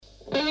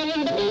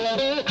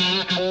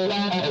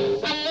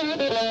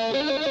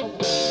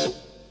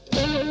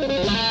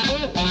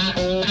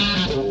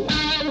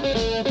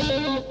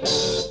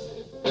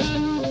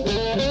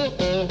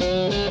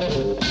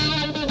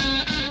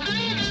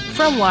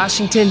From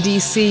Washington,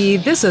 D.C.,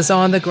 this is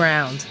On the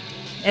Ground.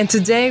 And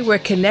today we're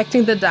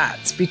connecting the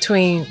dots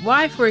between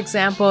why, for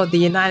example, the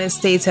United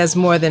States has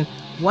more than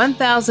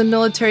 1,000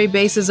 military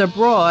bases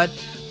abroad,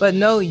 but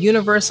no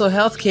universal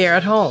health care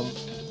at home.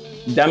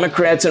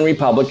 Democrats and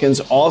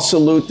Republicans all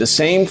salute the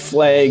same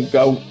flag,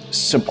 go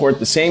support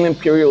the same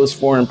imperialist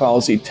foreign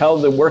policy, tell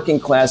the working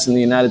class in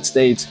the United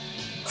States,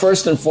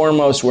 first and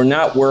foremost, we're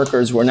not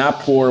workers, we're not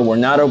poor, we're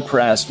not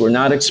oppressed, we're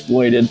not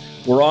exploited,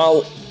 we're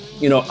all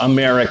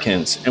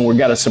Americans, and we've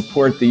got to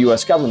support the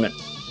U.S. government.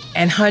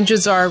 And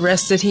hundreds are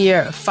arrested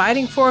here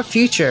fighting for a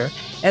future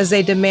as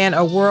they demand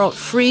a world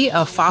free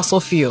of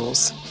fossil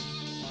fuels.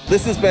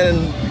 This has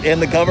been in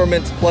the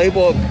government's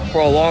playbook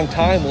for a long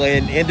time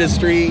when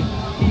industry,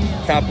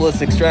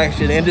 capitalist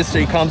extraction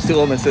industry comes to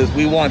them and says,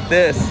 we want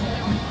this.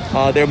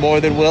 They're more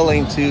than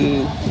willing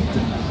to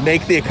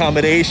make the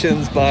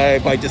accommodations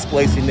by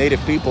displacing Native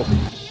people.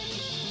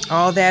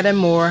 All that and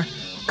more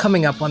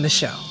coming up on the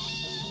show.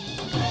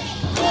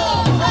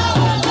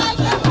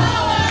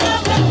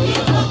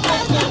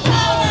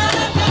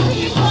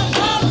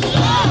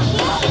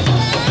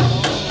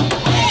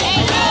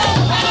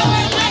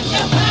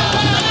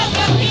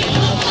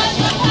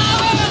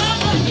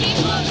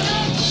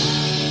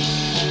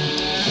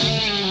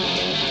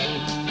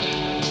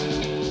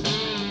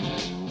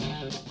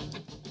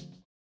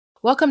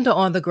 Welcome to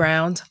On the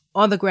Ground,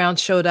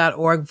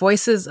 onthegroundshow.org,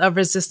 voices of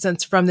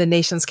resistance from the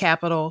nation's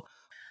capital.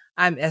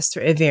 I'm Esther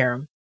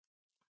Iverem.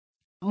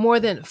 More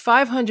than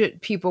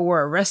 500 people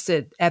were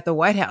arrested at the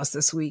White House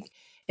this week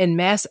in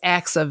mass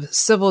acts of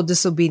civil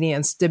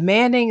disobedience,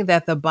 demanding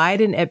that the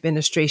Biden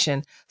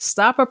administration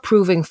stop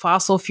approving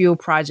fossil fuel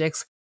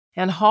projects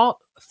and halt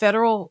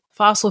federal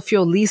fossil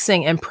fuel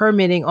leasing and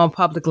permitting on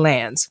public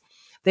lands.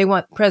 They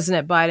want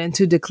President Biden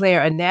to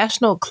declare a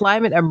national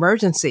climate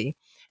emergency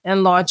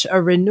and launch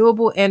a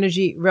renewable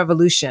energy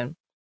revolution.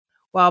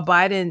 While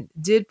Biden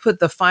did put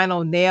the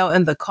final nail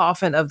in the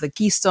coffin of the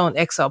Keystone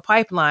XL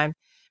pipeline,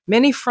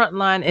 many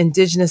frontline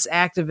indigenous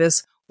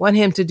activists want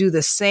him to do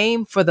the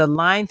same for the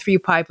Line 3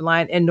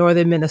 pipeline in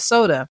northern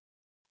Minnesota,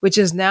 which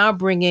is now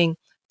bringing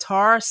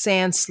tar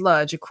sand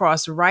sludge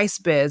across rice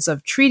beds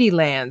of treaty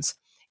lands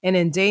and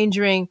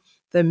endangering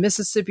the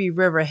Mississippi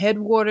River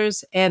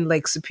headwaters and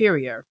Lake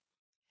Superior.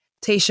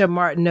 Tasha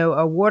Martineau,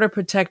 a water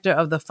protector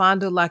of the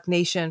Fond du Lac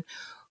Nation,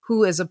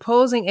 who is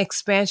opposing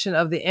expansion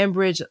of the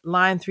Enbridge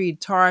Line 3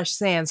 tar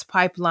sands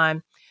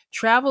pipeline,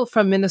 traveled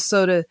from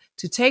Minnesota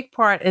to take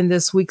part in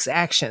this week's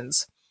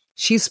actions.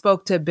 She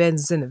spoke to Ben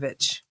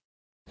Zinovich.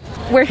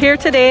 We're here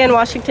today in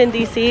Washington,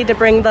 D.C. to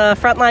bring the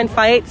frontline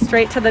fight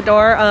straight to the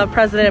door of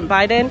President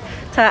Biden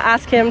to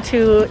ask him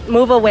to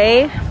move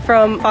away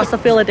from fossil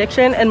fuel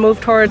addiction and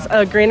move towards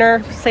a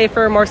greener,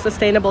 safer, more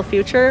sustainable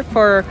future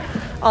for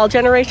all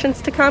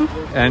generations to come.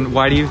 And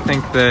why do you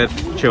think that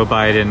Joe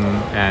Biden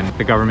and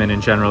the government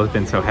in general have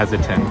been so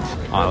hesitant?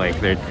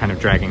 They're kind of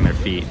dragging their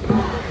feet.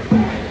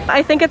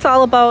 I think it's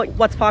all about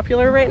what's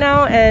popular right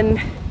now. And,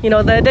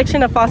 the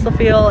addiction of fossil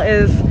fuel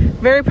is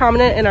very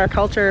prominent in our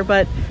culture.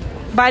 But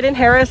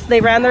Biden-Harris, they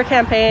ran their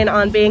campaign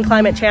on being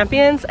climate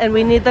champions, and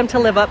we need them to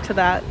live up to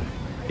that.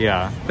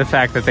 Yeah, the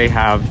fact that they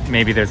have,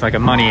 maybe there's a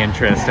money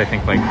interest, I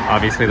think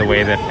obviously the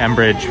way that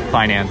Enbridge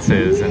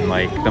finances and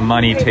the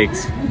money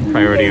takes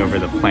priority over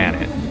the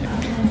planet.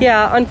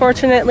 Yeah,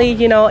 unfortunately,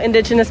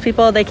 indigenous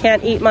people, they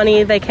can't eat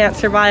money, they can't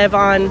survive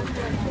on,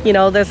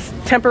 this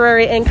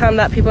temporary income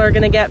that people are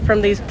going to get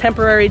from these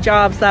temporary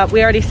jobs that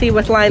we already see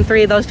with Line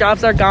 3. Those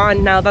jobs are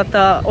gone now that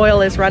the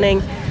oil is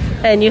running.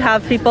 And you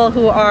have people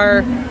who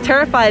are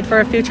terrified for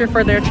a future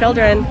for their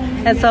children.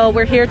 And so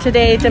we're here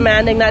today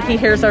demanding that he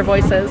hears our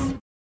voices.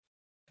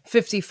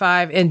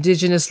 55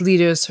 indigenous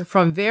leaders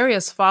from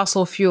various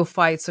fossil fuel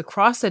fights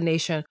across the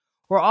nation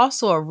were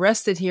also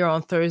arrested here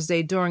on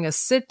Thursday during a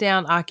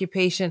sit-down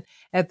occupation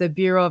at the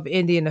Bureau of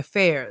Indian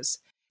Affairs.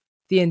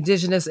 The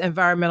Indigenous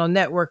Environmental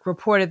Network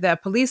reported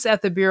that police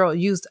at the Bureau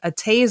used a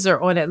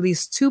taser on at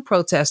least 2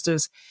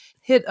 protesters,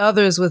 hit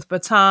others with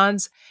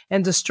batons,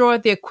 and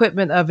destroyed the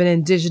equipment of an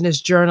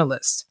indigenous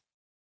journalist.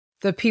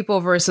 The People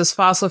vs.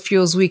 Fossil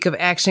Fuels Week of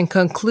Action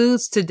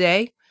concludes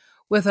today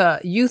with a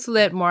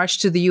youth-led march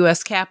to the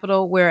U.S.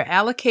 Capitol, where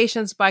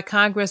allocations by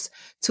Congress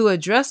to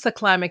address the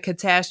climate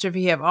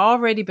catastrophe have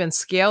already been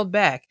scaled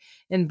back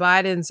in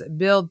Biden's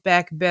Build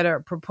Back Better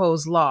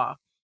proposed law.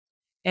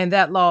 And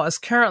that law is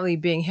currently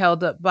being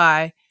held up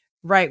by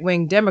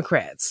right-wing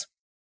Democrats.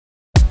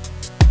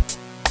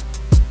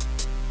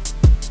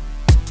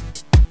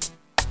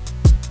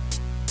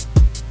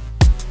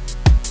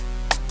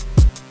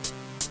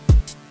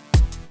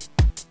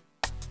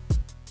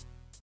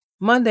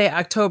 Monday,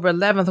 October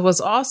 11th,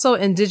 was also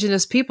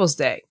Indigenous Peoples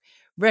Day,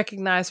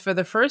 recognized for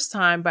the first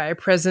time by a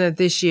president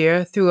this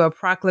year through a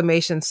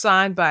proclamation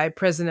signed by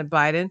President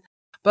Biden,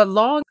 but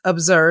long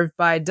observed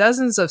by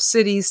dozens of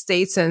cities,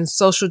 states, and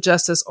social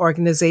justice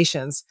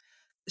organizations.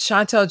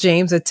 Chantel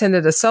James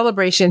attended a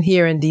celebration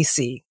here in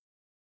D.C.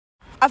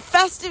 A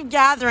festive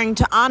gathering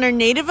to honor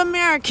Native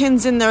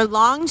Americans in their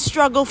long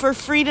struggle for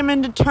freedom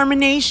and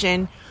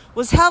determination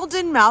was held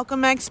in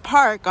Malcolm X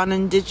Park on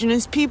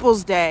Indigenous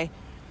Peoples Day.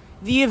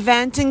 The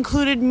event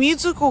included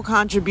musical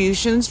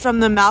contributions from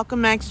the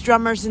Malcolm X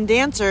drummers and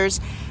dancers,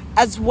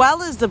 as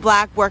well as the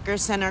Black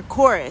Workers Center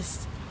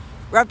chorus.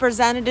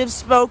 Representatives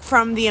spoke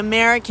from the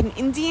American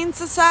Indian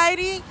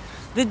Society,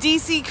 the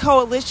D.C.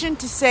 Coalition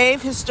to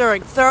Save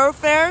Historic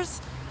Thoroughfares,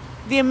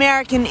 the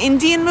American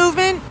Indian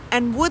Movement,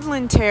 and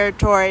Woodland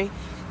Territory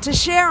to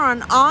share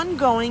on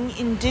ongoing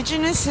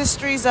Indigenous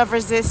histories of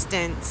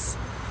resistance.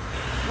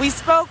 We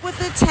spoke with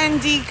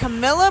attendee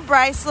Camilla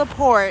Bryce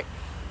Laporte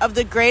of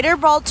the Greater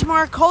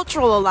Baltimore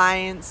Cultural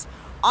Alliance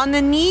on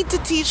the need to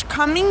teach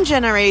coming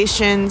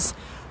generations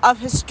of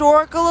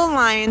historical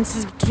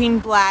alliances between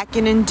Black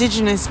and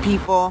Indigenous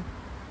people.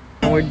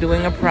 We're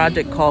doing a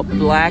project called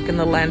Black in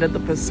the Land of the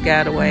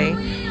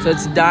Piscataway. So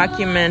it's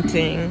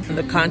documenting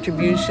the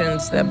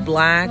contributions that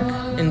Black,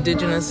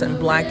 Indigenous, and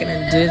Black and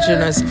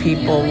Indigenous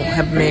people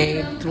have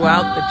made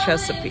throughout the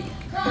Chesapeake.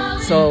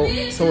 So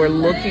we're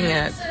looking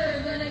at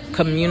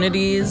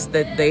communities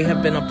that they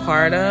have been a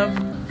part of,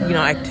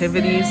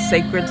 activities,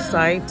 sacred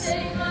sites.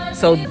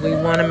 So we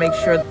want to make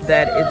sure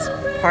that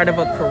it's part of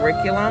a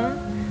curriculum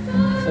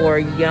for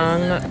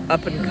young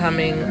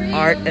up-and-coming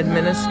art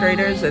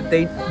administrators, that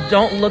they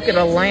don't look at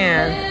a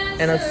land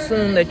and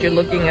assume that you're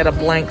looking at a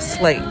blank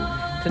slate,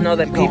 to know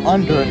that people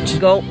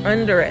go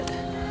under it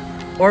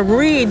or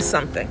read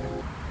something.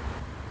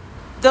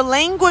 The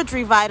language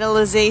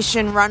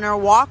revitalization runner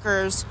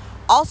walkers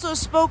also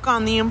spoke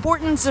on the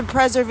importance of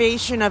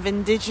preservation of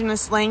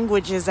Indigenous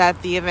languages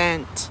at the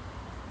event.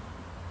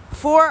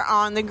 For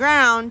On the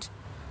Ground,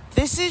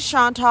 this is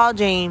Chantal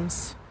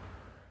James.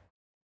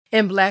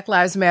 In Black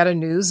Lives Matter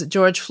news,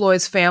 George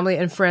Floyd's family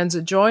and friends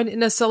joined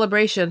in a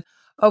celebration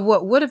of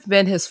what would have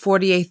been his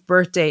 48th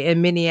birthday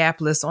in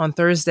Minneapolis on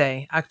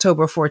Thursday,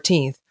 October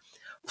 14th.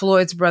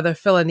 Floyd's brother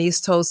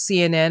Philonise told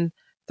CNN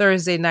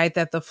Thursday night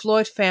that the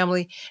Floyd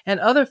family and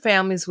other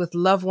families with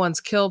loved ones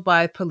killed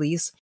by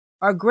police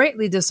are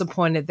greatly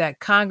disappointed that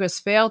Congress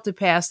failed to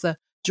pass the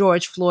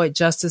George Floyd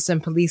Justice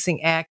and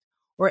Policing Act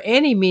or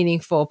any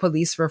meaningful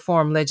police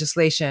reform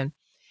legislation,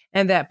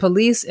 and that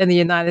police in the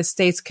United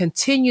States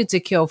continue to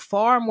kill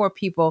far more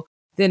people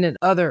than in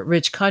other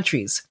rich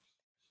countries.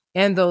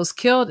 And those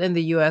killed in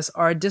the U.S.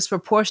 are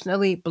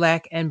disproportionately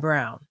Black and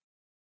brown.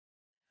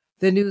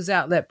 The news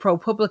outlet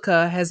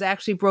ProPublica has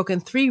actually broken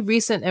 3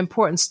 recent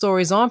important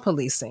stories on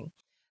policing.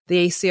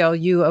 The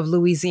ACLU of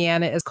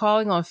Louisiana is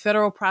calling on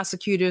federal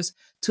prosecutors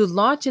to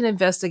launch an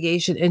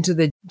investigation into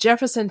the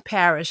Jefferson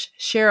Parish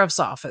Sheriff's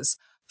Office,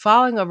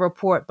 following a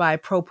report by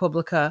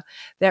ProPublica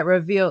that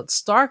revealed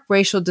stark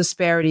racial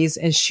disparities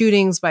in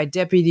shootings by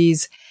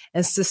deputies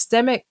and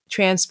systemic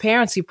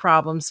transparency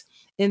problems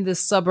in this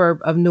suburb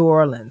of New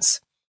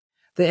Orleans.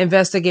 The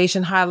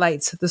investigation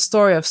highlights the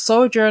story of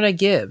Sojourner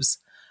Gibbs,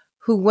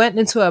 who went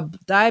into a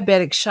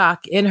diabetic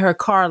shock in her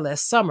car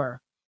last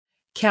summer.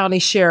 County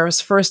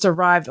sheriffs first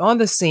arrived on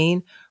the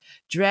scene,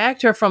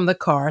 dragged her from the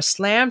car,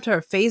 slammed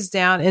her face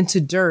down into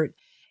dirt,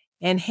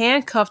 and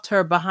handcuffed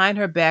her behind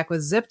her back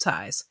with zip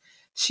ties.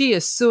 She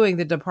is suing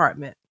the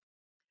department.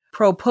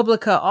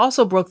 ProPublica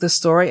also broke the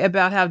story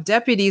about how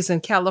deputies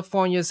in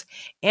California's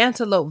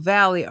Antelope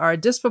Valley are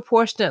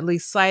disproportionately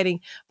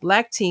citing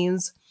Black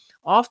teens,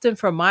 often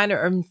for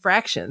minor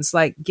infractions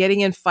like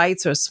getting in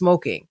fights or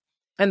smoking.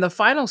 And the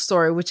final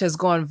story, which has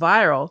gone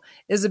viral,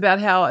 is about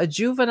how a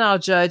juvenile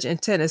judge in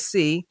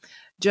Tennessee,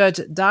 Judge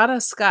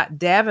Donna Scott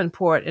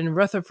Davenport in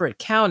Rutherford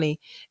County,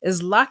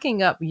 is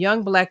locking up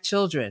young Black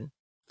children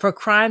for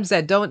crimes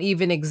that don't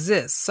even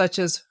exist, such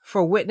as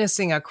for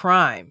witnessing a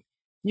crime.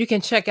 You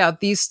can check out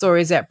these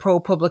stories at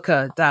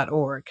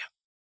ProPublica.org.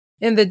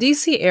 In the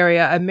D.C.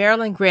 area, a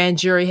Maryland grand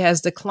jury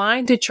has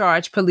declined to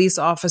charge police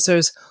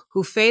officers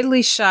who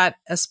fatally shot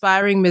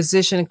aspiring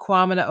musician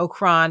Kwame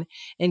Okran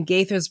in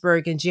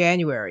Gaithersburg in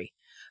January.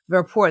 The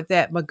report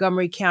that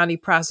Montgomery County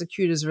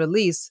prosecutors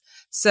released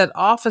said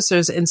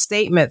officers in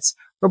statements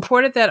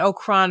reported that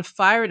Okran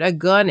fired a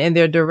gun in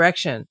their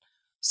direction,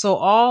 so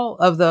all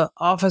of the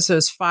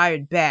officers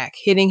fired back,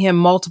 hitting him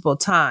multiple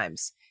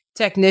times.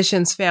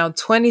 Technicians found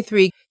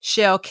 23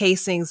 shell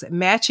casings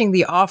matching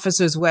the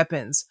officers'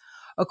 weapons.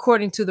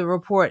 According to the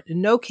report,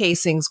 no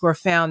casings were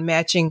found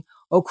matching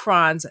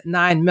Okran's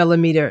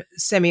 9mm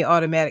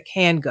semi-automatic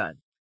handgun.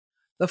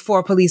 The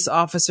 4 police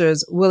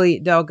officers, Willie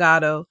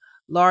Delgado,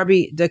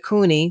 Larby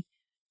DeCooney,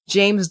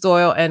 James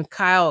Doyle, and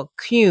Kyle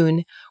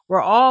Kuhn,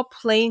 were all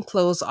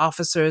plainclothes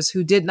officers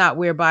who did not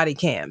wear body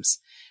cams.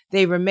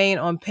 They remain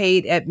on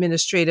paid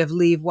administrative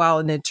leave while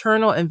an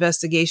internal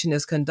investigation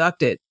is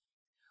conducted.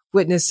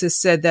 Witnesses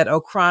said that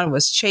Okran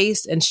was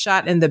chased and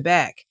shot in the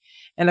back.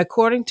 And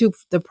according to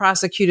the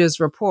prosecutor's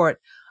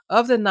report,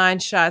 of the 9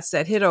 shots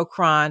that hit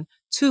Okran,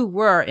 2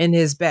 were in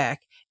his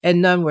back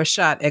and none were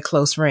shot at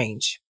close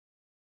range.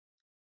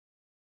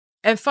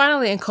 And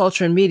finally, in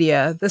culture and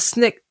media, the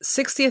SNCC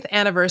 60th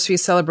anniversary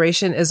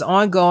celebration is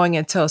ongoing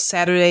until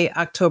Saturday,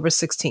 October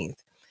 16th.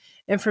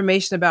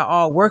 Information about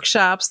all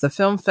workshops, the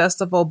film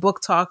festival,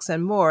 book talks,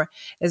 and more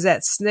is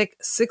at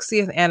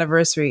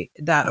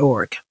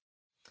SNCC60thanniversary.org.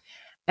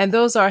 And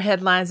those are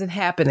headlines and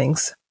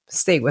happenings.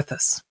 Stay with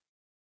us.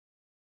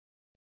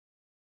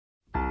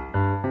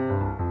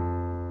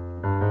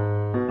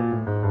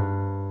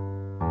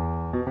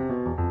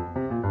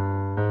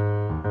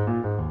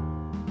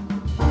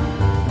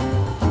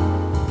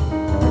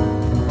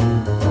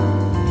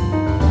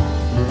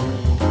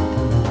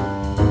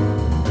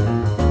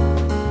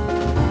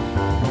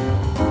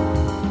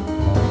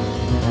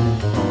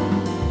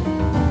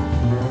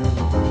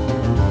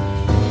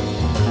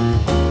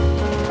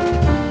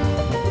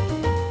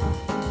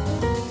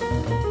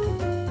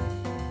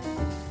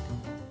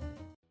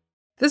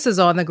 This is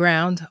On the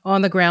Ground,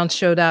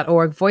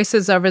 onthegroundshow.org,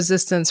 Voices of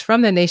Resistance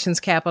from the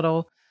Nation's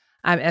Capital.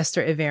 I'm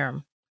Esther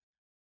Iverem.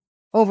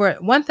 Over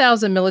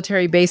 1,000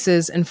 military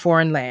bases in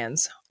foreign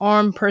lands,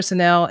 armed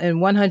personnel in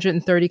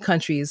 130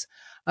 countries,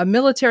 a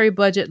military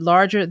budget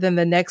larger than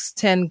the next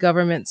 10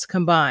 governments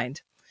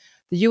combined.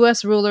 The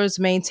U.S. rulers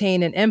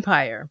maintain an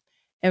empire,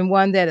 and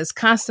one that is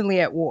constantly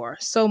at war,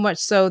 so much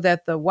so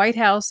that the White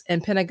House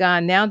and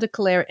Pentagon now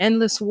declare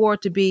endless war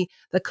to be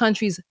the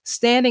country's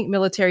standing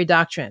military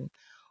doctrine.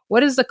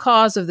 What is the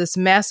cause of this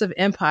massive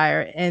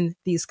empire and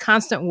these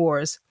constant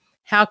wars?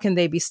 How can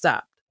they be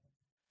stopped?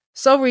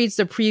 So reads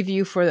the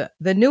preview for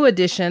the new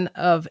edition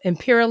of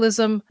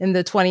Imperialism in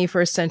the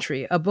 21st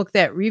Century, a book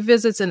that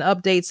revisits and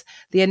updates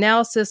the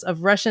analysis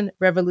of Russian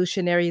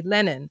revolutionary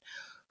Lenin,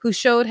 who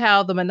showed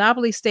how the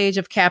monopoly stage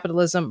of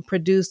capitalism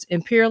produced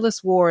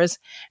imperialist wars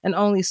and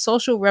only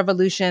social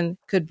revolution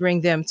could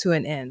bring them to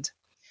an end.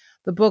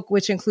 The book,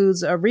 which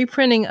includes a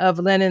reprinting of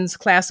Lenin's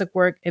classic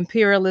work,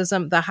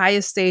 Imperialism, the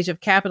Highest Stage of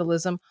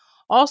Capitalism,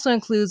 also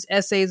includes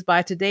essays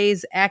by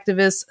today's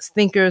activists,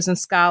 thinkers, and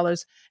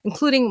scholars,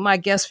 including my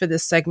guest for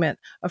this segment,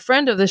 a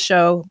friend of the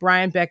show,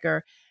 Brian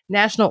Becker,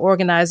 national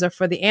organizer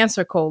for the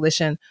Answer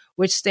Coalition,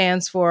 which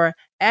stands for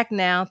Act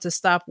Now to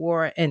Stop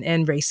War and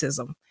End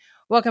Racism.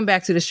 Welcome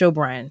back to the show,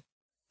 Brian.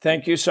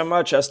 Thank you so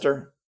much,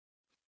 Esther.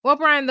 Well,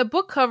 Brian, the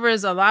book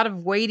covers a lot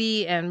of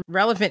weighty and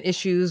relevant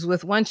issues,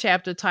 with one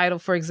chapter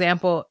titled, for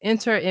example,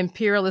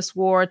 Inter-Imperialist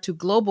War to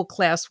Global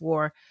Class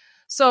War.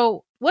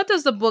 So what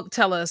does the book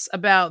tell us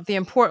about the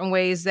important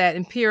ways that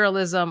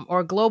imperialism,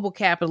 or global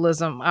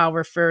capitalism, I'll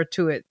refer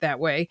to it that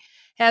way,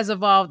 has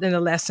evolved in the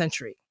last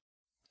century?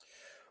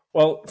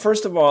 Well,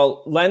 first of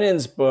all,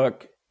 Lenin's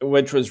book,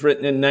 which was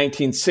written in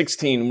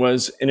 1916,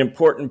 was an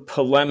important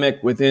polemic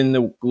within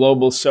the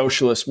global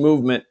socialist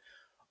movement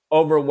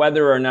over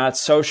whether or not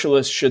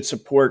socialists should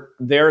support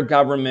their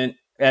government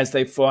as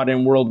they fought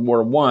in World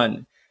War I.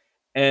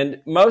 And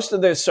most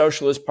of the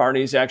socialist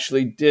parties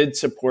actually did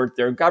support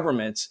their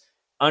governments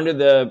under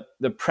the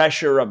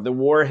pressure of the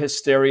war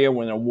hysteria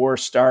when a war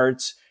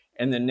starts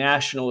and the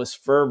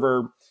nationalist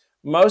fervor.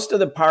 Most of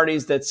the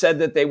parties that said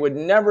that they would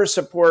never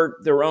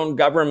support their own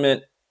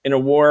government in a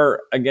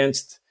war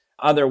against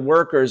other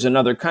workers in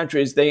other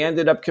countries, they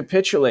ended up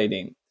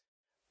capitulating.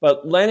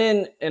 But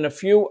Lenin and a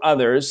few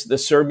others, the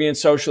Serbian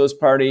Socialist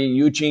Party,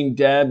 Eugene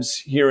Debs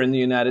here in the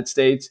United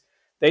States,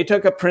 they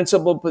took a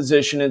principled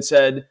position and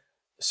said,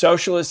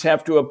 socialists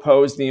have to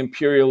oppose the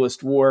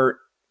imperialist war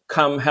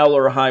come hell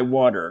or high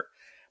water.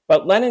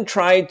 But Lenin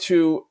tried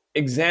to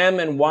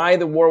examine why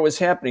the war was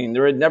happening.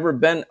 There had never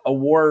been a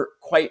war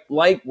quite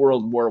like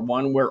World War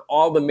I, where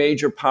all the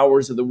major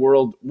powers of the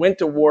world went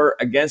to war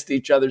against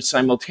each other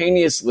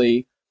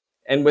simultaneously.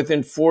 And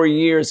within 4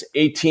 years,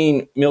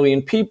 18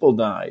 million people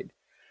died.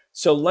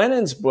 So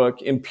Lenin's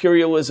book,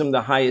 Imperialism,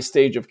 the Highest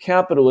Stage of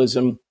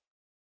Capitalism,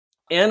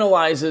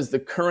 analyzes the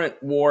current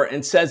war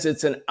and says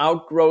it's an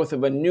outgrowth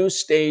of a new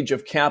stage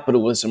of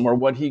capitalism, or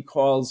what he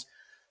calls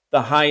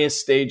the highest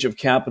stage of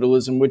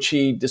capitalism, which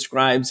he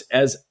describes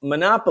as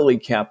monopoly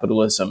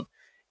capitalism.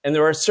 And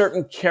there are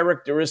certain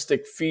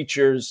characteristic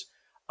features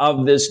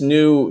of this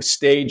new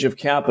stage of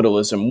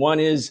capitalism. One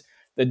is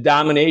the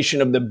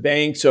domination of the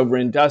banks over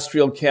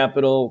industrial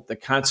capital, the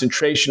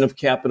concentration of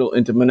capital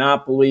into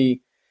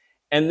monopoly,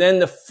 and then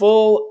the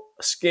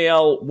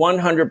full-scale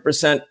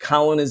 100%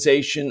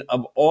 colonization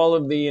of all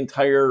of the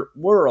entire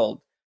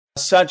world,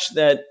 such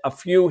that a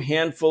few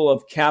handful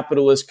of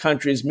capitalist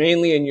countries,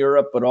 mainly in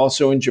Europe, but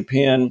also in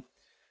Japan,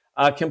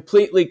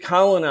 completely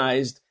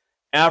colonized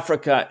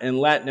Africa and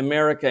Latin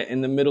America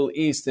and the Middle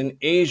East and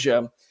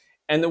Asia.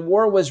 And the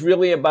war was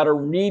really about a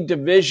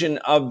redivision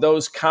of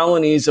those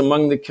colonies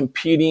among the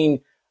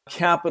competing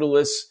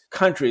capitalist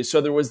countries.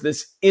 So there was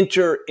this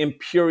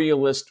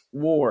inter-imperialist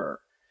war.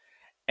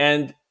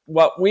 And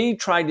what we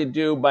tried to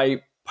do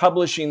by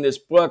publishing this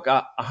book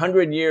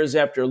 100 years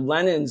after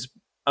Lenin's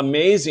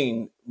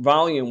amazing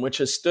volume, which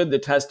has stood the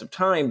test of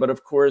time, but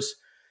of course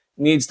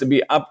needs to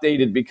be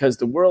updated because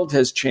the world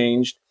has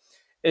changed,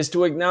 is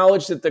to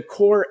acknowledge that the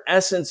core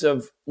essence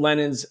of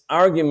Lenin's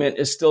argument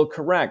is still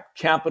correct.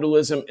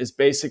 Capitalism is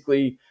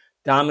basically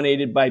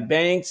dominated by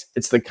banks.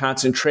 It's the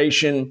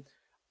concentration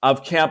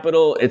of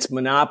capital. It's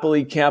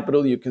monopoly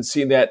capital. You can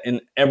see that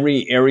in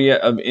every area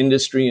of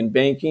industry and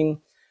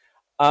banking.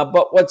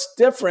 But what's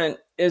different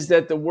is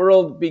that the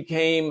world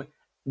became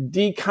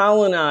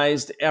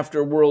decolonized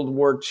after World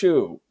War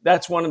II.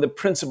 That's one of the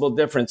principal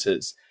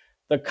differences.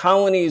 The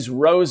colonies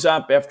rose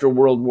up after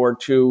World War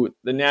II.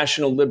 The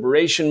national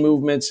liberation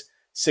movements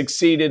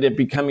succeeded at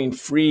becoming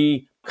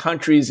free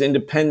countries,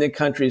 independent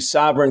countries,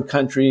 sovereign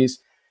countries.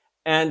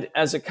 And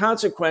as a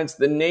consequence,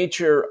 the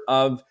nature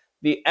of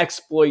the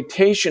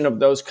exploitation of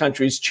those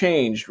countries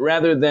changed.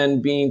 Rather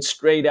than being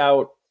straight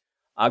out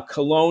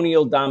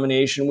colonial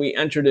domination, we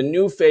entered a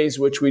new phase,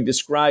 which we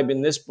describe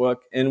in this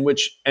book, in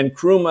which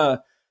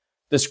Nkrumah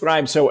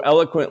described so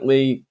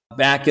eloquently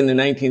back in the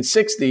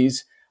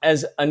 1960s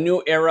as a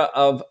new era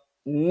of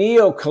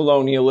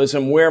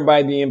neocolonialism,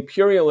 whereby the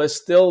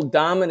imperialists still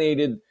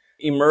dominated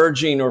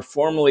emerging or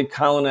formerly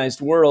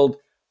colonized world,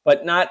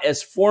 but not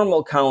as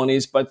formal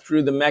colonies, but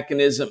through the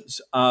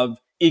mechanisms of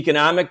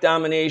economic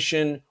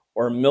domination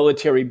or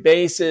military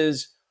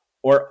bases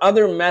or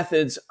other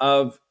methods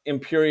of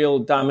imperial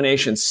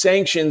domination.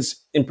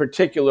 Sanctions, in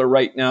particular,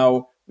 right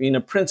now being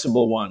a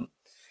principal one.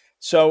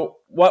 So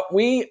what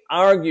we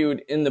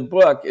argued in the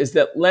book is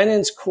that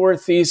Lenin's core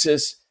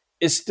thesis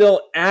is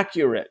still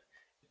accurate.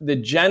 The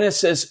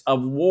genesis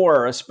of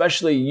war,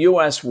 especially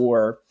U.S.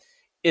 war,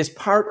 is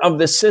part of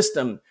the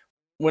system.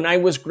 When I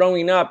was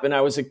growing up and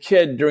I was a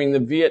kid during the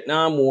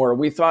Vietnam War,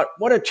 we thought,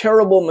 what a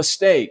terrible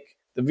mistake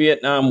the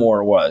Vietnam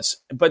War was.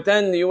 But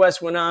then the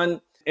U.S. went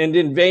on and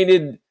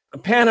invaded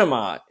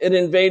Panama. It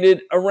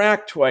invaded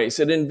Iraq twice.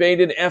 It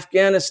invaded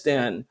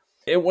Afghanistan.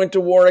 It went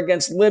to war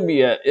against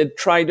Libya. It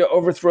tried to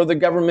overthrow the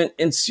government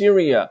in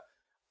Syria.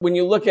 When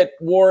you look at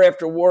war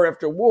after war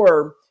after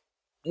war,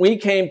 we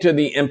came to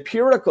the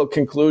empirical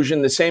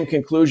conclusion, the same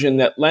conclusion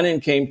that Lenin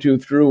came to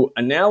through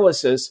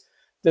analysis,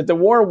 that the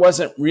war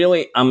wasn't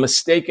really a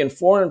mistaken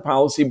foreign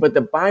policy, but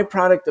the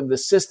byproduct of the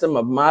system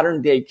of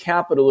modern day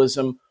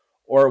capitalism,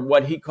 or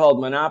what he called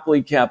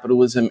monopoly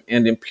capitalism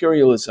and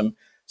imperialism.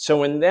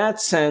 So in that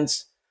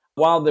sense,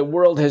 while the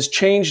world has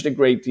changed a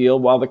great deal,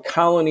 while the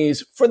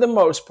colonies, for the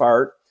most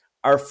part,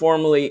 are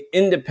formally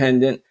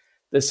independent,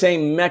 the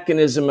same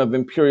mechanism of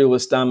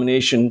imperialist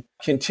domination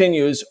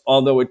continues,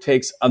 although it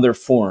takes other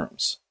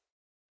forms.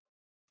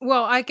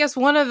 Well, I guess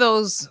one of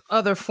those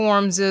other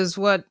forms is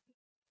what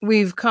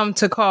we've come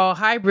to call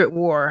hybrid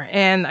war.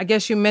 And I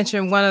guess you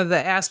mentioned one of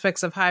the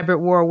aspects of hybrid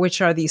war, which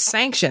are these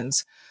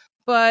sanctions.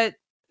 But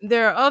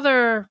there are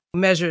other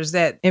measures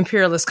that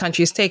imperialist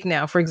countries take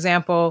now. For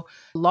example,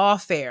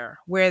 lawfare,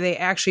 where they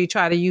actually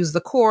try to use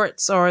the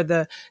courts or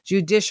the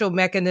judicial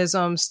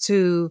mechanisms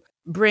to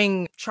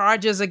bring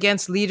charges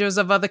against leaders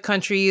of other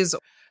countries.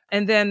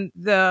 And then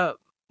the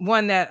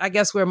one that I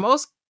guess we're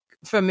most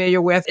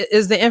familiar with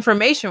is the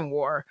information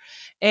war.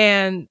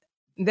 And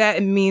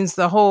that means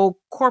the whole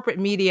corporate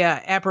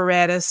media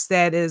apparatus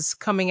that is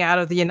coming out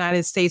of the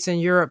United States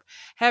and Europe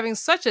having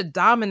such a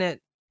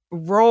dominant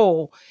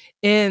role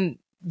in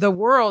the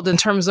world in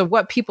terms of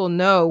what people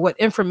know, what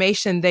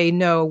information they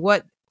know,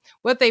 what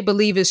they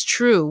believe is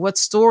true, what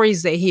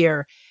stories they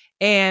hear.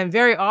 And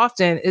very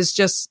often is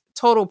just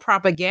total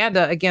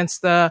propaganda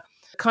against the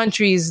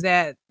countries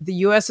that the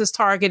U.S. is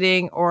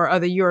targeting or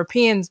other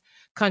European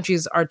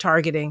countries are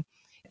targeting.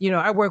 You know,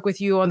 I work with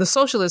you on the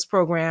Socialist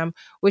Program,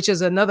 which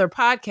is another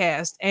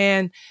podcast.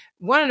 And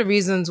one of the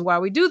reasons why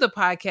we do the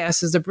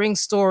podcast is to bring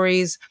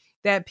stories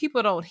that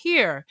people don't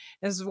hear.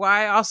 This is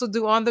why I also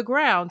do On the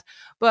Ground.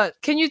 But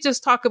can you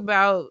just talk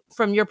about,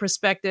 from your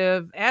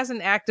perspective as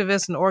an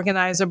activist and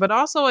organizer, but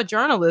also a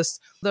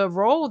journalist, the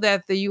role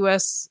that the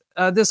U.S.,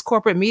 this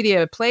corporate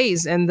media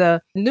plays in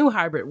the new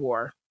hybrid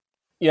war?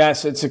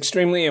 Yes, it's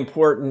extremely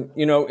important.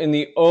 You know, in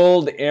the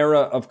old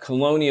era of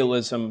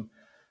colonialism,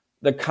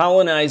 the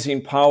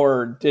colonizing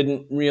power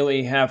didn't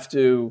really have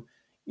to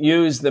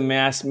use the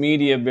mass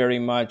media very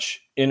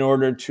much in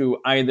order to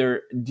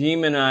either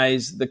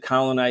demonize the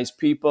colonized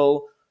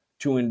people,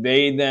 to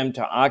invade them,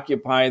 to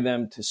occupy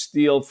them, to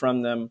steal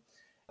from them.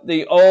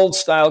 The old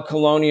style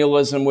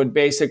colonialism would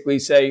basically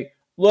say,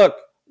 look,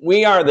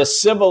 we are the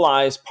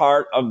civilized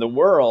part of the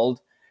world,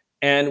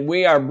 and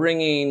we are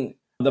bringing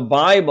the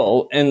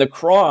Bible and the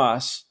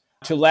cross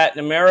to Latin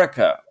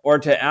America or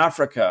to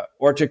Africa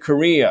or to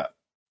Korea.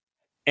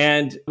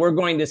 And we're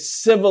going to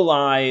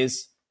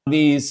civilize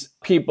these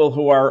people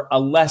who are a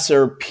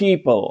lesser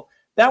people.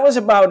 That was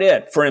about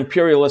it for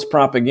imperialist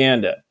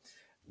propaganda.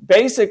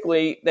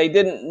 Basically, they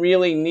didn't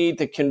really need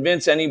to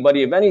convince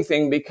anybody of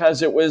anything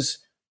because it was,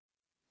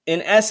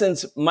 in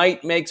essence,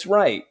 might makes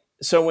right.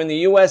 So when the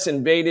U.S.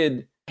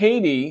 invaded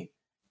Haiti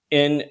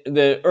in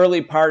the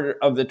early part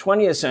of the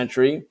 20th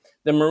century,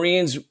 the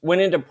Marines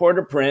went into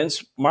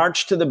Port-au-Prince,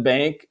 marched to the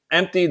bank,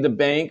 emptied the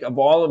bank of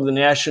all of the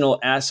national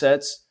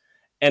assets,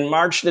 and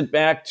marched it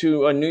back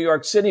to a New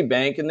York City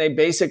bank, and they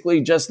basically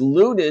just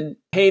looted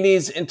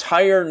Haiti's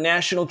entire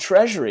national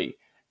treasury.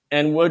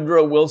 And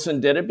Woodrow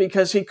Wilson did it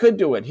because he could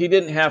do it. He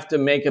didn't have to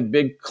make a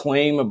big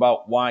claim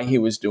about why he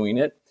was doing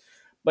it.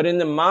 But in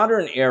the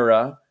modern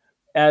era,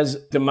 as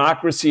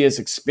democracy has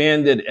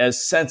expanded,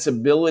 as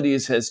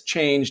sensibilities has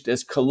changed,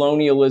 as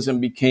colonialism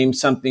became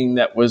something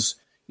that was,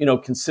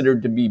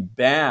 considered to be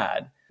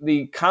bad,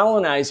 the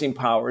colonizing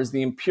powers,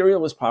 the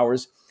imperialist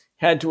powers,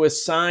 had to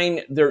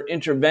assign their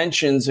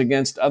interventions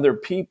against other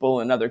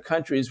people and other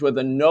countries with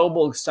a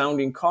noble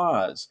sounding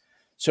cause.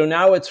 So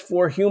now it's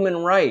for human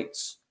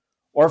rights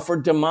or for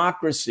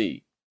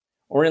democracy,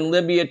 or in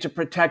Libya to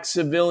protect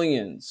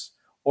civilians,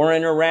 or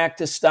in Iraq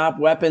to stop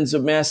weapons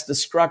of mass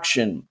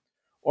destruction,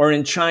 or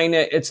in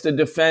China, it's to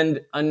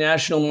defend a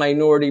national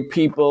minority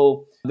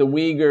people, the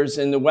Uyghurs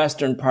in the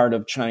western part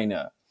of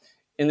China.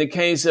 In the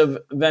case of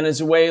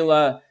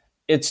Venezuela,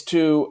 it's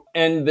to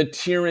end the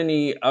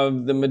tyranny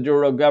of the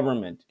Maduro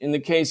government. In the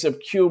case of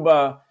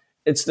Cuba,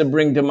 it's to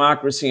bring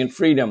democracy and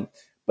freedom.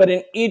 But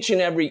in each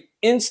and every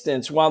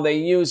instance, while they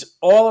use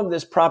all of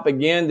this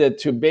propaganda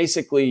to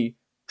basically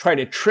try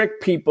to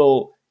trick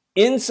people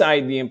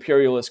inside the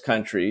imperialist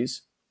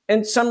countries,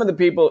 and some of the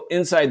people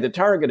inside the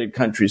targeted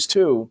countries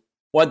too,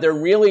 what they're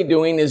really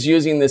doing is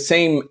using the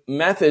same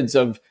methods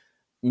of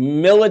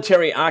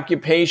military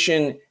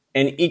occupation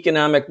and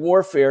economic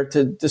warfare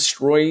to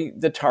destroy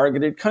the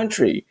targeted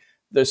country.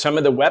 Some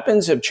of the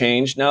weapons have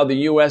changed. Now the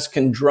U.S.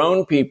 can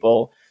drone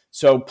people,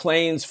 so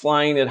planes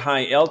flying at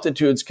high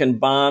altitudes can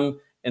bomb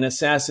and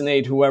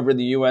assassinate whoever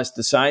the U.S.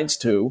 decides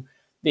to.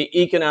 The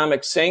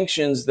economic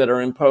sanctions that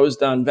are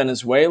imposed on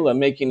Venezuela,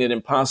 making it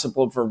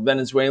impossible for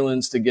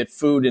Venezuelans to get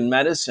food and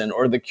medicine,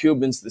 or the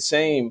Cubans the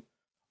same,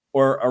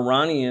 or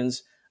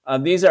Iranians,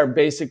 these are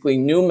basically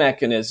new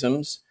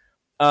mechanisms.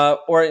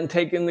 Or in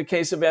taking the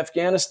case of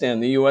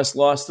Afghanistan, the U.S.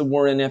 lost the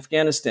war in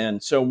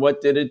Afghanistan. So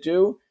what did it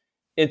do?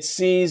 It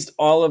seized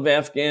all of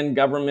Afghan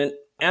government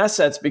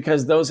assets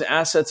because those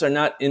assets are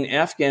not in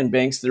Afghan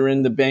banks. They're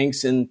in the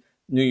banks in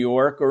New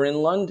York or in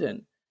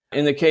London.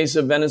 In the case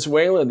of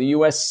Venezuela, the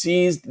U.S.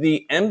 seized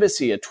the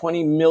embassy, a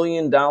 $20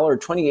 million,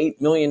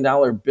 $28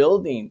 million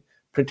building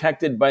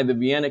protected by the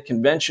Vienna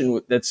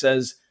Convention that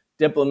says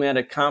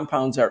diplomatic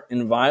compounds are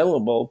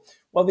inviolable.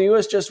 Well, the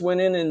U.S. just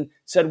went in and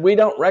said, we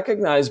don't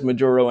recognize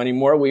Maduro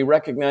anymore. We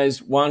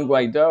recognize Juan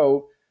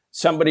Guaido,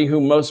 somebody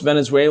who most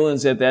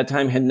Venezuelans at that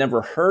time had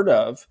never heard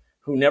of,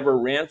 who never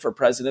ran for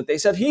president. They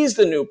said, he's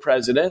the new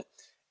president,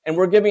 and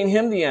we're giving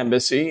him the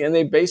embassy. And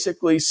they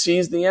basically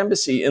seized the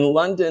embassy. In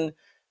London,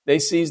 they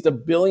seized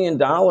 $1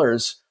 billion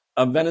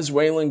of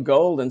Venezuelan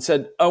gold and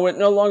said, oh, it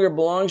no longer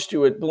belongs to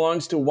you. It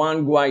belongs to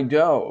Juan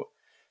Guaido.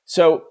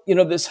 So,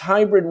 this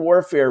hybrid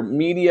warfare,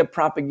 media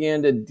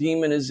propaganda,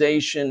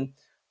 demonization,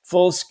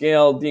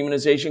 full-scale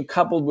demonization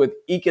coupled with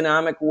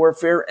economic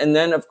warfare, and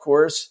then, of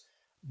course,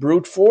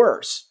 brute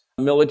force,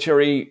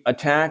 military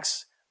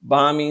attacks,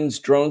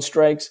 bombings, drone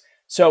strikes.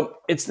 So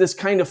it's this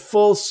kind of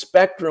full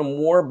spectrum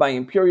war by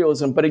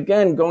imperialism. But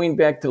again, going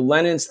back to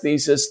Lenin's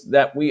thesis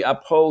that we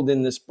uphold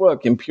in this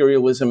book,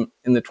 Imperialism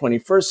in the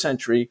 21st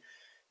Century,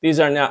 these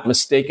are not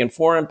mistaken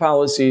foreign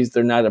policies.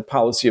 They're not a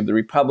policy of the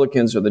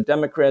Republicans or the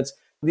Democrats.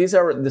 These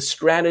are the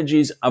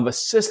strategies of a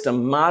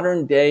system,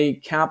 modern day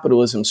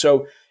capitalism.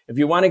 So if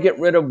you want to get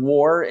rid of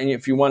war and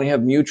if you want to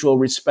have mutual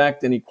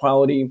respect and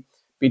equality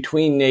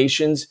between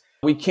nations,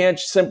 we can't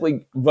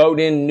simply vote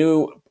in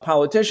new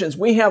politicians.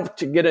 We have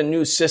to get a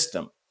new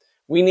system.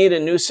 We need a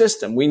new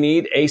system. We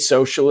need a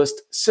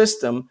socialist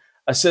system,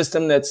 a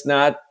system that's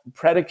not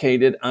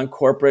predicated on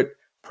corporate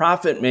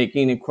profit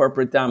making and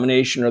corporate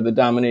domination or the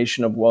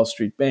domination of Wall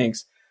Street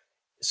banks.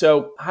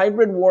 So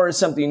hybrid war is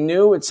something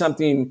new. It's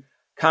something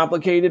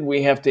complicated.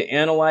 We have to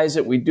analyze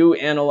it. We do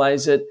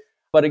analyze it.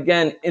 But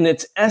again, in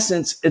its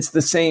essence, it's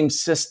the same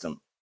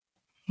system.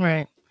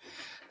 Right.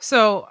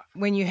 So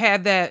when you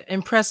had that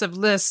impressive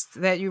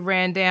list that you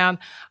ran down,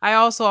 I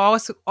also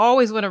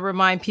always want to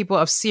remind people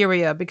of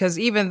Syria, because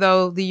even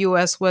though the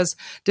U.S. was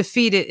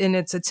defeated in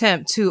its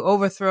attempt to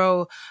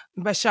overthrow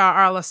Bashar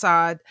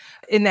al-Assad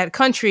in that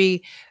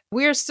country,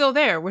 we're still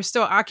there. We're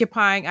still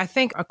occupying, I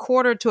think, a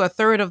quarter to a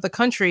third of the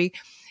country,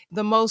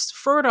 the most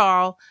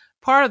fertile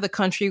part of the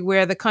country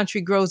where the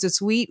country grows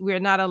its wheat. We're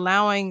not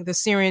allowing the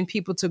Syrian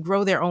people to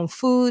grow their own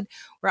food.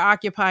 We're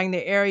occupying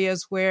the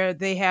areas where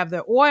they have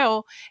their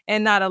oil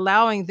and not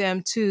allowing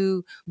them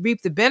to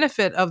reap the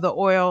benefit of the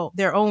oil,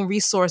 their own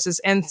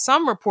resources. And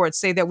some reports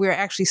say that we're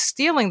actually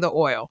stealing the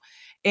oil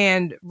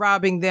and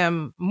robbing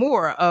them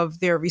more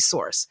of their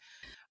resource.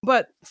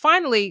 But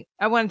finally,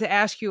 I wanted to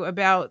ask you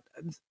about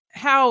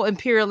how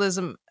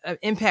imperialism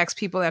impacts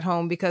people at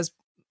home, because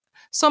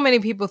so many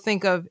people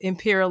think of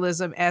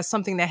imperialism as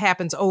something that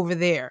happens over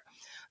there.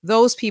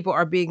 Those people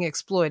are being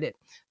exploited.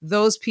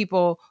 Those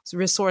people's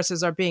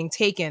resources are being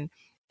taken.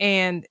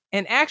 And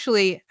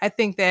actually, I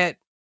think that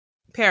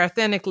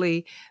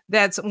parenthetically,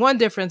 that's one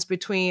difference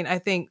between, I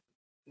think,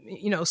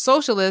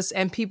 socialists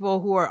and people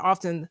who are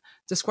often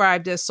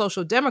described as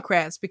social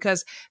democrats,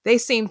 because they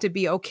seem to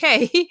be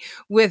okay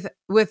with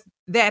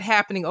that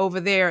happening over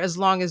there as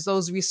long as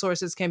those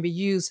resources can be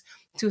used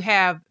to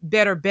have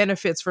better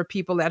benefits for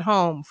people at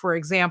home. For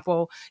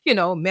example,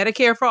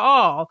 Medicare for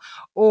all,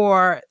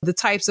 or the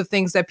types of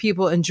things that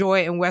people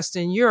enjoy in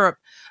Western Europe,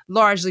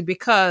 largely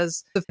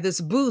because of this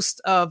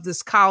boost of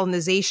this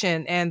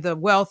colonization and the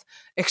wealth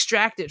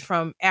extracted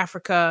from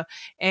Africa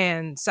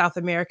and South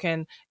America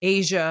and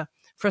Asia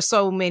for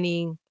so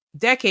many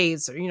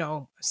decades,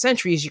 or,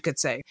 centuries, you could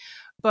say.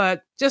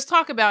 but just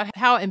talk about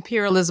how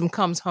imperialism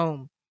comes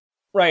home.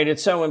 Right.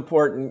 It's so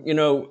important.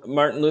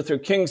 Martin Luther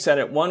King said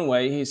it one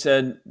way. He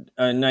said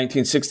in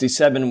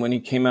 1967, when he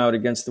came out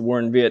against the war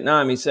in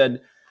Vietnam, he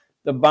said,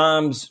 the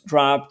bombs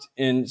dropped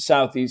in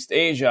Southeast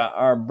Asia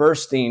are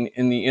bursting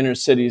in the inner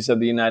cities of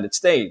the United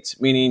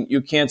States, meaning you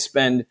can't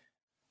spend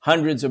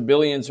hundreds of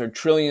billions or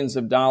trillions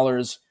of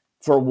dollars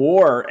for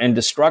war and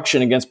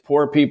destruction against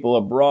poor people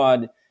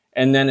abroad,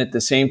 and then at the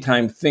same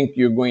time think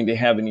you're going to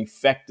have an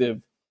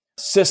effective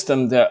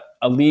system to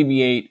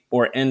alleviate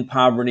or end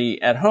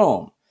poverty at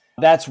home.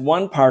 That's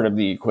one part of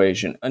the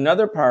equation.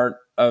 Another part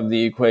of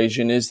the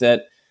equation is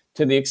that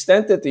to the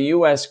extent that the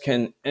U.S.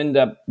 can end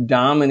up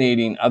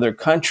dominating other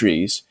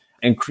countries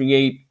and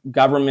create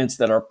governments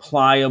that are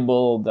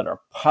pliable, that are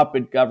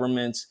puppet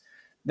governments,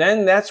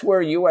 then that's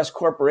where U.S.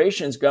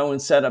 corporations go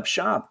and set up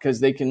shop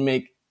because they can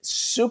make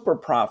super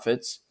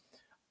profits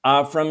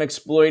from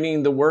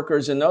exploiting the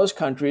workers in those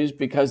countries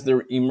because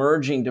they're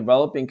emerging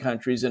developing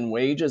countries and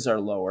wages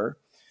are lower.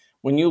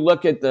 When you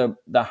look at the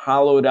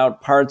hollowed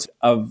out parts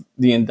of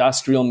the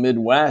industrial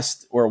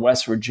Midwest or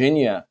West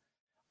Virginia,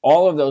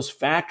 all of those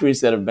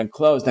factories that have been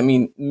closed,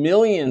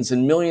 millions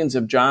and millions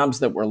of jobs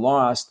that were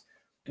lost,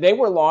 they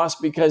were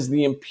lost because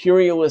the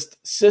imperialist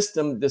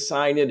system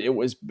decided it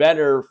was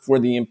better for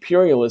the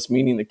imperialists,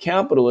 meaning the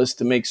capitalists,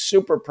 to make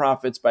super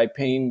profits by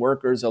paying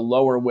workers a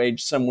lower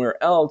wage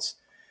somewhere else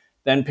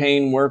than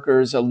paying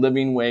workers a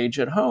living wage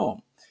at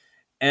home.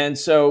 And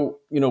so,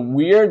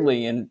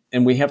 weirdly,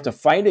 and we have to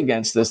fight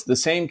against this, the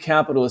same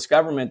capitalist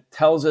government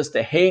tells us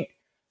to hate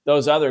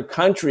those other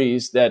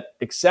countries that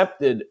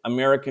accepted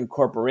American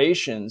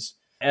corporations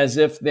as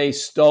if they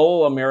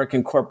stole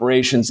American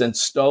corporations and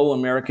stole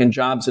American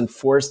jobs and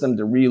forced them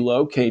to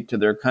relocate to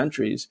their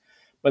countries.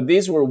 But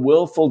these were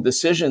willful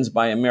decisions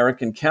by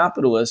American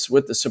capitalists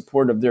with the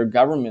support of their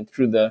government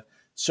through the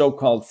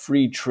so-called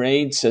free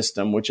trade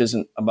system, which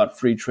isn't about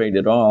free trade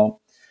at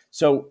all.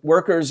 So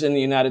workers in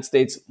the United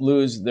States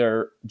lose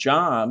their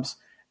jobs.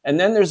 And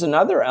then there's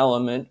another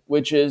element,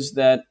 which is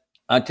that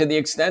to the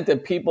extent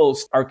that people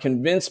are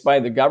convinced by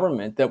the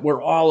government that we're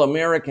all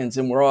Americans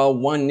and we're all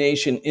one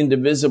nation,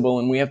 indivisible,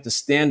 and we have to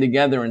stand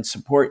together and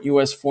support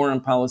U.S. foreign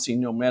policy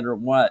no matter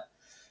what,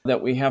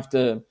 that we have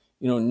to,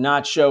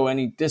 not show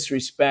any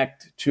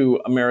disrespect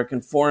to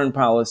American foreign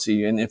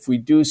policy. And if we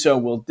do so,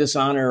 we'll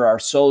dishonor our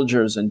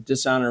soldiers and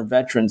dishonor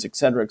veterans, et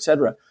cetera, et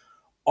cetera.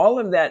 All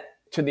of that,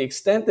 to the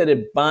extent that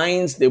it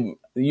binds the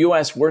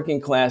U.S. working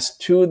class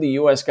to the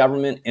U.S.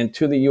 government and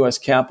to the U.S.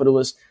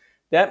 capitalists,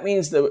 that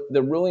means the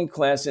ruling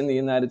class in the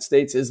United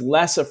States is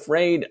less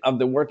afraid of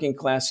the working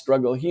class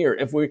struggle here.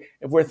 If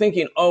we're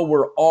thinking,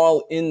 we're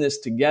all in this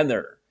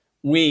together,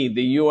 we,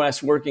 the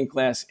U.S. working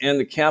class and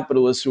the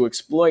capitalists who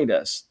exploit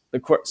us,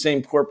 the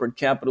same corporate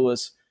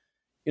capitalists,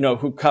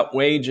 who cut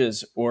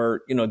wages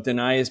or,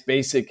 deny us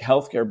basic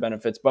healthcare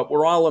benefits, but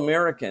we're all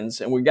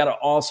Americans and we've got to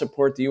all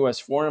support the U.S.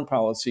 foreign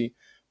policy,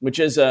 which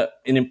is an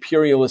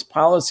imperialist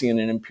policy and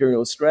an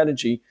imperialist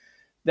strategy,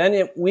 then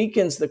it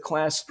weakens the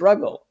class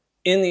struggle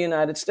in the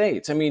United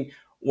States.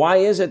 Why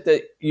is it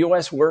that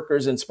U.S.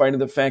 workers, in spite of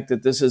the fact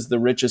that this is the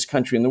richest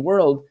country in the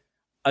world,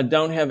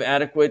 don't have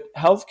adequate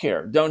health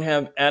care, don't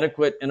have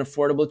adequate and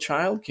affordable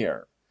child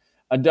care,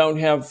 don't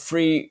have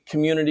free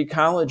community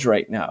college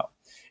right now?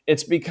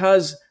 It's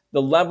because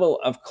the level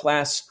of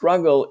class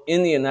struggle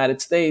in the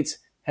United States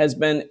has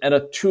been at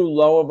a too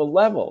low of a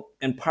level.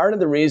 And part of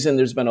the reason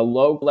there's been a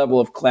low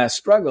level of class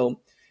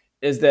struggle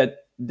is that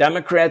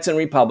Democrats and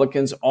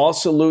Republicans all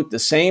salute the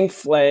same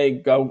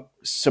flag, go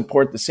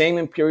support the same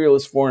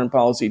imperialist foreign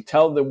policy,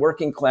 tell the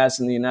working class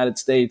in the United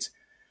States,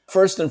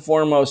 first and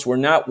foremost, we're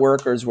not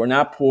workers, we're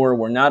not poor,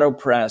 we're not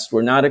oppressed,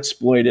 we're not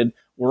exploited,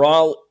 we're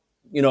all,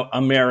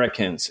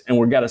 Americans, and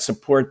we've got to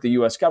support the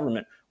U.S.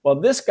 government. Well,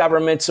 this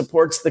government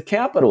supports the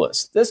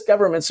capitalists. This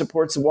government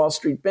supports the Wall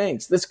Street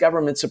banks. This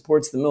government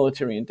supports the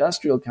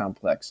military-industrial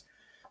complex.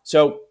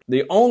 So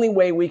the only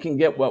way we can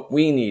get what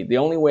we need, the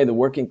only way the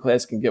working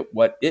class can get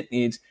what it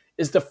needs,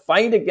 is to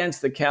fight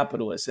against the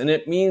capitalists. And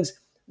it means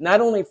not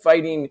only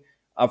fighting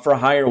for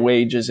higher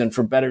wages and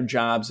for better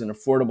jobs and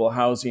affordable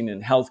housing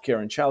and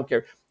healthcare and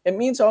childcare, it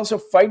means also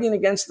fighting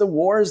against the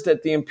wars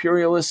that the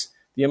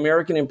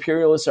American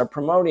imperialists are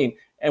promoting.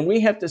 And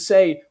we have to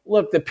say,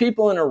 look, the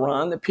people in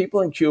Iran, the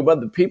people in Cuba,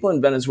 the people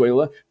in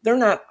Venezuela, they're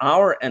not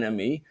our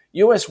enemy.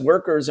 U.S.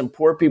 workers and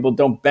poor people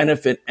don't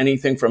benefit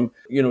anything from,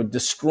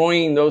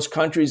 destroying those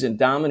countries and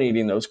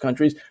dominating those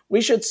countries.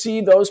 We should see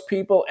those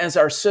people as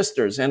our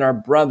sisters and our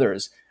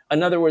brothers.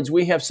 In other words,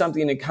 we have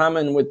something in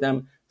common with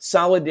them,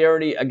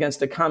 solidarity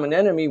against a common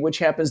enemy, which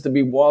happens to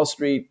be Wall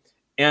Street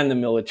and the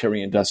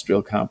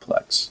military-industrial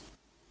complex.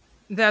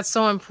 That's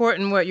so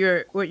important what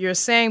you're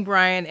saying,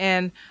 Brian.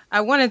 And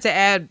I wanted to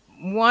add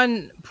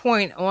one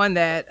point on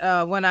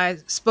that. When I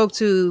spoke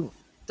to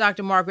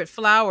Dr. Margaret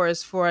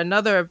Flowers for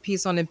another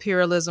piece on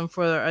imperialism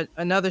for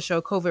another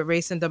show, COVID,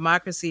 Race, and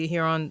Democracy,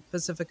 here on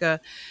Pacifica,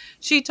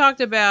 she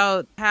talked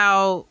about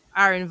how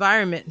our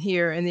environment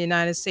here in the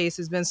United States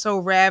has been so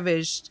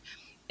ravaged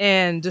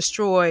and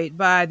destroyed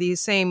by these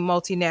same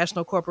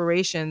multinational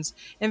corporations.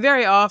 And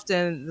very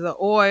often the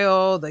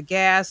oil, the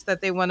gas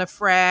that they want to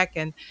frack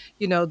and,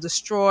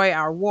 destroy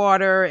our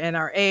water and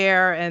our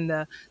air and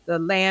the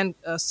land,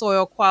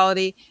 soil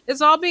quality, it's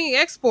all being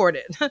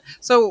exported.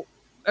 So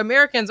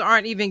Americans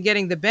aren't even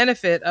getting the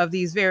benefit of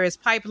these various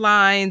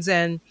pipelines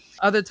and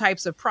other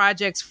types of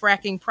projects,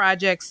 fracking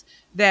projects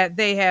that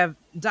they have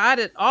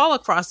dotted all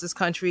across this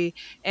country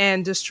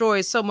and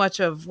destroyed so much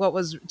of what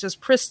was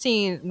just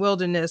pristine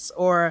wilderness,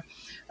 or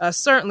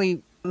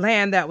certainly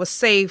land that was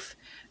safe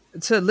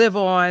to live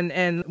on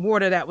and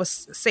water that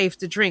was safe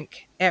to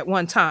drink at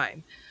one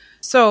time.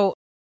 So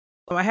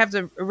I have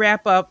to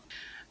wrap up,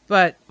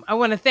 but I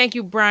want to thank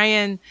you,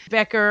 Brian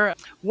Becker,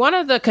 one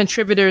of the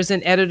contributors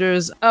and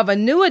editors of a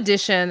new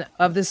edition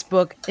of this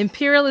book,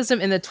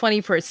 Imperialism in the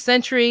 21st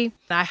Century.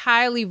 I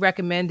highly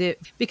recommend it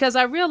because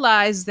I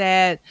realize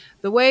that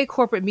the way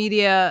corporate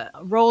media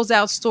rolls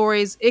out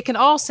stories, it can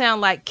all sound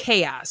like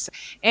chaos.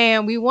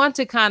 And we want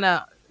to kind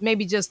of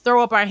maybe just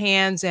throw up our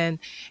hands and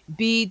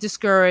be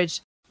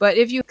discouraged. But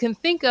if you can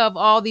think of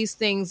all these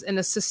things in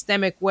a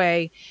systemic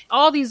way,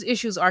 all these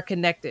issues are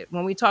connected.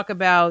 When we talk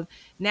about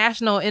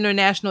national,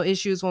 international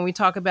issues, when we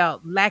talk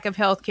about lack of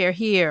healthcare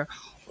here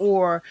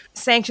or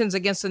sanctions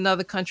against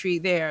another country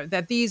there,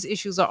 that these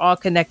issues are all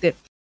connected.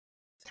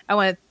 I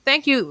want to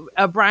thank you,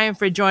 Brian,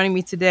 for joining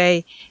me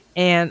today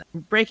and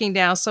breaking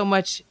down so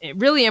much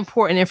really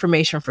important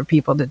information for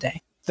people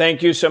today.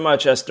 Thank you so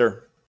much,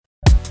 Esther.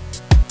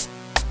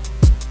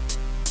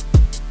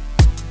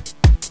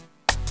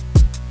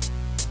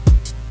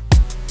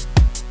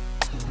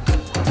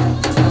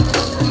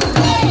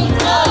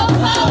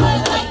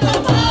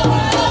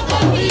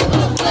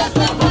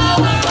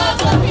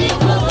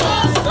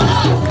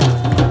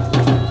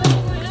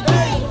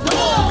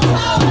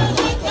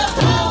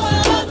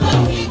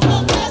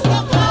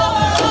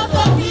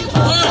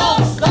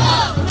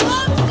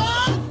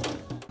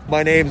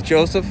 My name's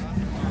Joseph,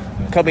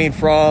 coming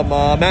from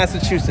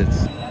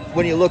Massachusetts.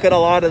 When you look at a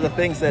lot of the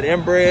things that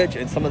Enbridge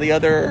and some of the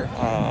other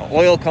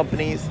oil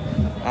companies,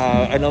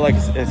 I know like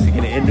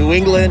in New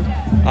England,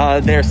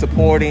 they're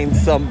supporting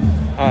some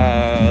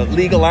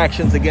legal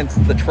actions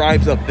against the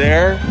tribes up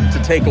there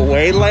to take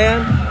away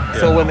land. Yeah.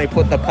 So when they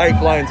put the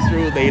pipelines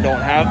through, they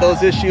don't have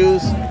those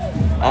issues.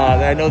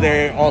 I know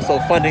they're also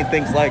funding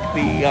things like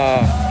the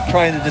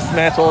trying to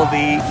dismantle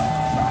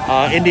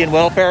the Indian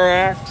Welfare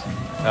Act.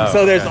 Oh,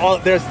 so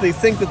there's these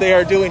things that they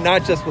are doing,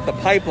 not just with the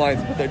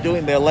pipelines, but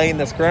they're laying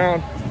this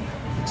ground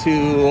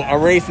to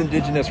erase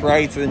indigenous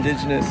rights and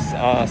indigenous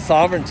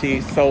sovereignty.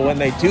 So when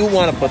they do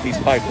want to put these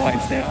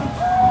pipelines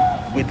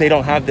down, they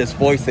don't have this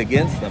voice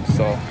against them.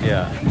 So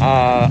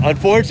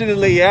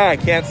unfortunately, I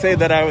can't say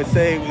that I would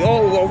say,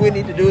 what we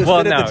need to do is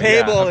sit at the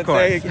table and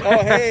say,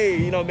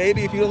 hey,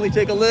 maybe if you only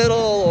take a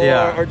little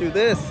or do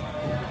this.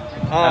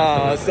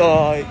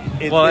 So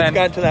it's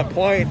gotten to that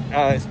point,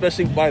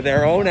 especially by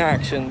their own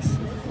actions,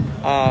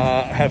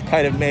 have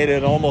kind of made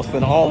it almost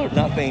an all or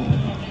nothing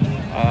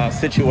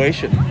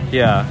situation.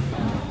 Yeah.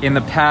 In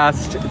the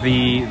past,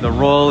 the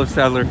role of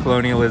settler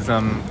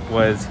colonialism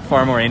was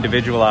far more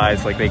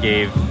individualized. Like they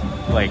gave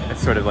like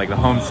sort of like the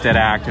Homestead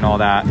Act and all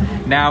that.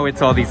 Now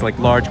it's all these like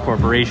large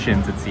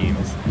corporations, it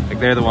seems.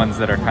 Like they're the ones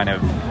that are kind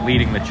of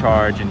leading the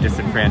charge and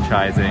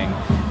disenfranchising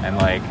and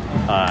like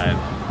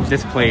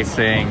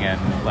displacing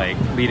and like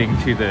leading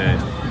to the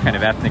kind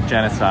of ethnic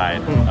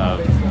genocide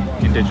of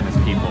indigenous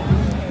people.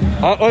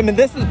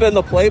 This has been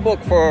the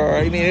playbook for,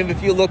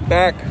 if you look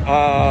back,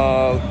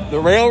 the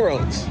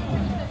railroads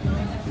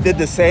did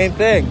the same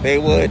thing. They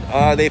would,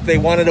 if they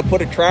wanted to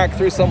put a track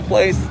through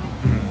someplace,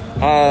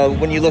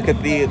 when you look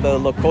at the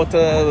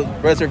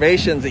Lakota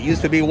reservations, it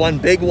used to be one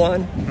big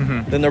one.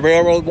 Mm-hmm. Then the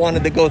railroad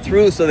wanted to go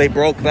through, so they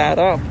broke that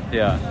up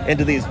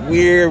into these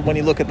weird, when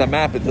you look at the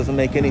map, it doesn't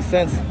make any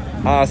sense.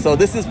 So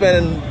this has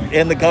been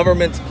in the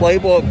government's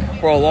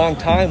playbook for a long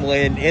time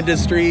when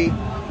industry,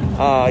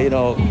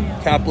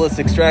 capitalist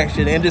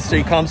extraction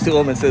industry comes to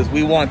them and says,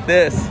 we want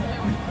this.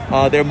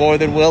 They're more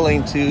than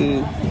willing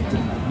to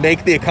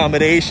make the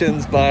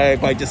accommodations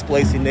by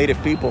displacing native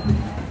people.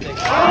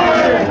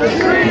 Honor the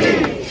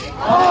tree!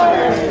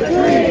 Honor the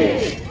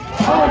tree!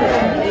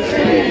 Honor the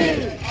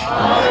tree!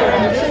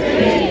 Honor the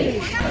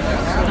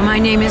tree! My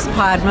name is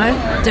Padma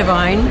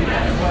Divine,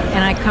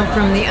 and I come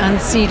from the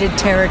unceded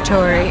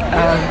territory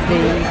of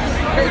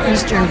the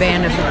eastern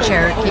band of the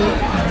Cherokee,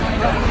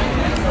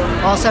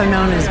 also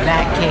known as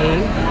Bat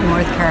Cave,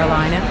 North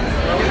Carolina.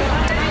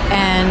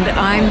 And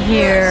I'm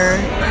here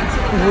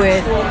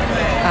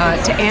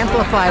to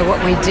amplify what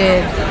we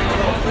did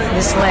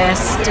this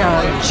last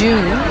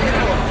June,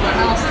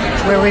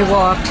 where we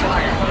walked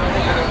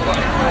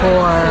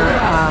for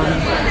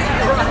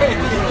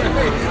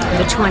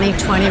the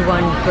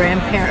 2021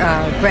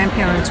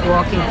 grandparents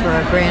walking for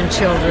our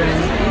grandchildren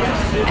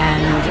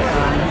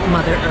and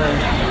Mother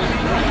Earth.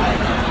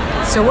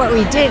 So what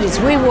we did is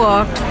we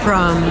walked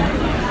from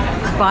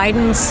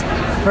Biden's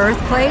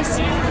birthplace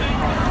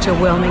to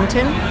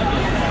Wilmington.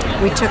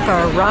 We took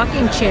our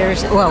rocking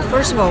chairs. Well,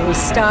 first of all, we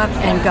stopped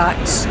and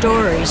got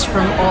stories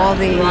from all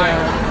the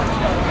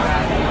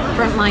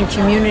frontline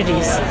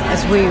communities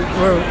as we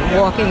were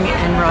walking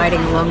and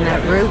riding along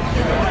that route.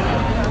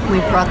 We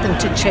brought them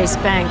to Chase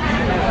Bank.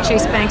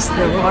 Chase Bank's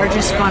the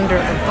largest funder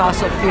of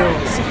fossil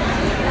fuels.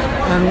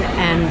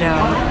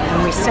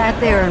 And we sat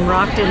there and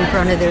rocked it in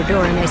front of their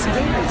door, and they said,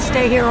 "You can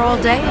stay here all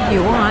day if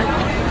you want."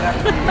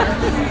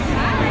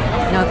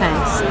 No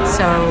thanks.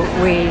 So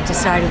we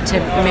decided to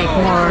make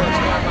more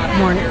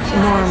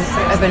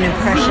of an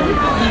impression.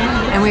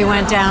 And we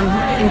went down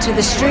into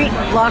the street,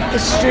 blocked the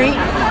street,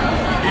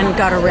 and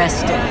got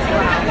arrested.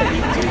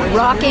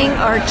 Rocking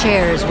our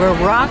chairs. We're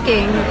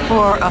rocking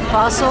for a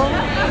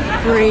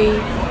fossil-free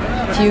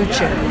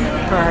future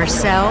for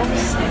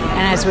ourselves,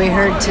 and as we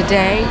heard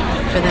today,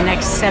 for the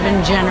next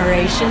 7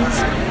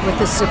 generations, with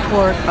the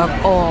support of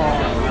all,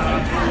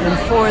 and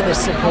for the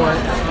support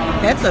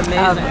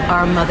of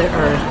our Mother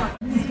Earth.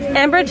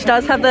 Enbridge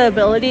does have the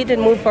ability to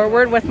move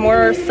forward with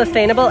more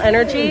sustainable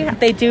energy.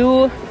 They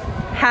do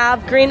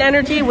have green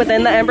energy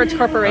within the Enbridge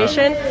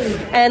Corporation,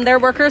 and their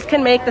workers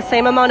can make the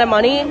same amount of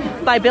money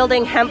by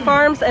building hemp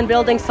farms and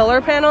building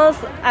solar panels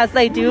as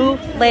they do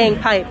laying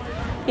pipe.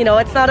 You know,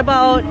 it's not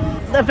about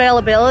the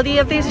availability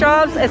of these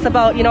jobs, it's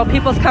about, you know,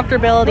 people's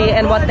comfortability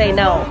and what they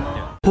know.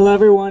 Hello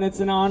everyone, it's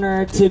an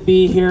honor to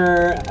be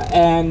here,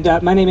 and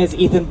my name is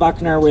Ethan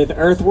Buckner with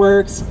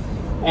Earthworks,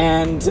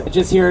 and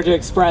just here to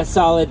express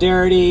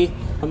solidarity.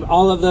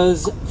 All of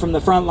those from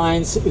the front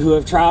lines who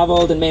have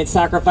traveled and made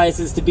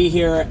sacrifices to be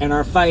here and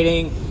are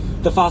fighting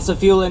the fossil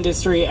fuel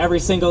industry every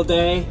single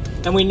day.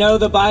 And we know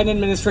the Biden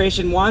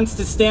administration wants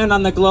to stand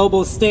on the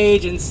global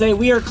stage and say,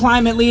 we are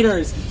climate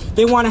leaders.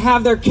 They want to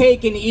have their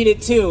cake and eat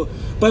it too.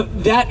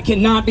 But that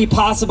cannot be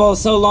possible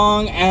so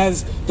long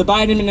as the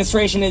Biden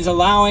administration is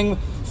allowing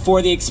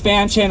for the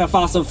expansion of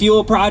fossil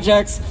fuel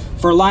projects,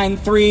 for Line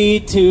 3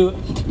 to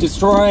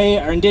destroy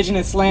our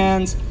indigenous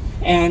lands,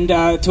 and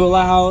to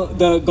allow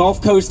the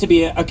Gulf Coast to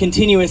be a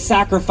continuous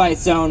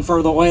sacrifice zone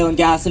for the oil and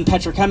gas and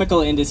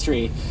petrochemical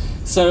industry.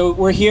 So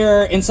we're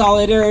here in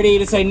solidarity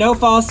to say no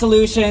false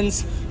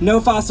solutions, no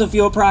fossil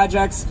fuel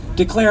projects,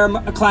 declare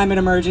a climate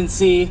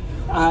emergency,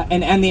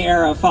 and end the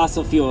era of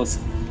fossil fuels.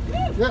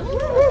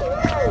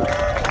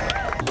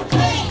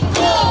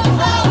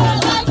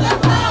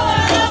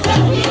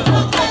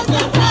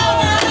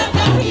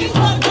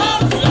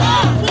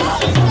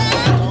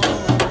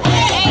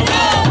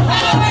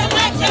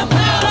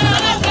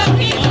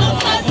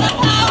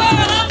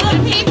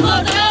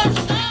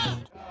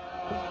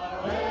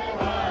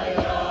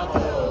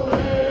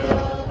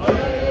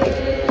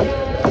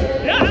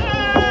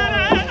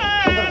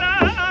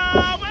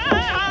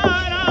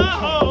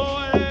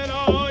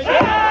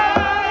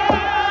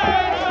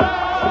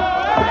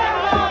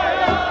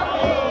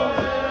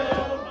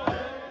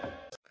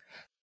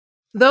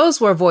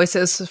 Those were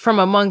voices from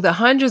among the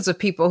hundreds of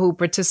people who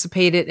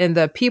participated in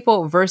the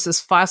People versus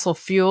Fossil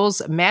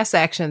Fuels mass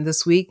action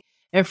this week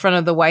in front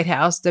of the White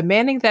House,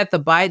 demanding that the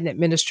Biden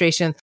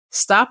administration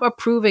stop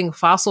approving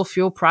fossil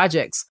fuel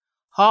projects,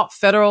 halt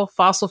federal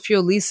fossil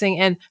fuel leasing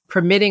and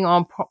permitting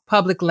on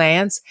public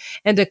lands,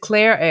 and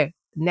declare a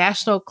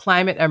national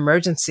climate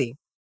emergency.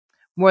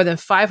 More than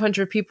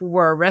 500 people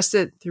were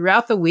arrested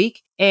throughout the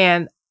week.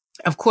 And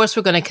of course,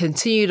 we're going to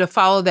continue to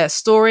follow that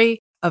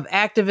story of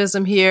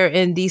activism here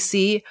in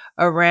DC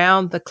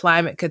around the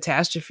climate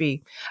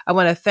catastrophe. I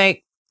want to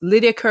thank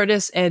Lydia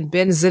Curtis and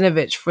Ben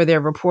Zinovich for their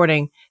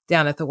reporting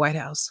down at the White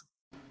House.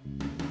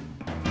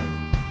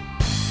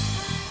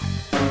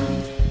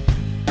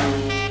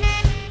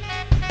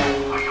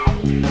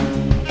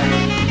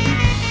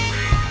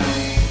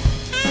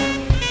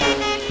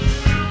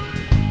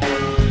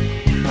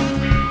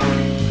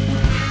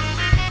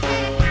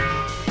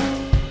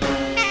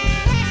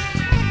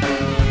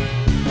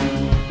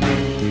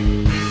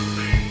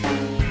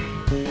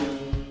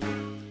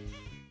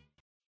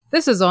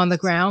 This is On the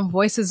Ground,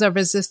 Voices of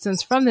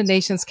Resistance from the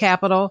nation's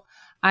capital.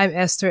 I'm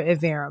Esther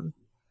Iverem.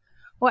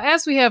 Well,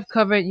 as we have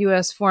covered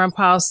U.S. foreign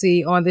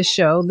policy on this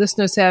show,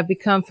 listeners have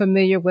become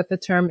familiar with the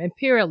term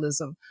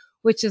imperialism,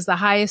 which is the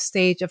highest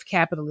stage of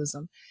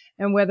capitalism.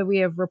 And whether we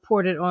have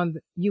reported on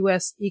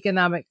U.S.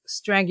 economic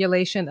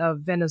strangulation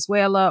of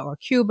Venezuela or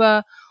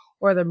Cuba,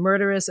 or the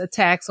murderous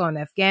attacks on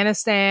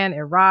Afghanistan,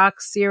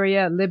 Iraq,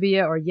 Syria,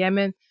 Libya, or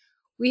Yemen,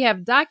 we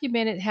have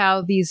documented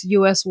how these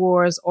U.S.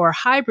 wars or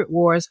hybrid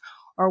wars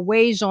are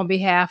waged on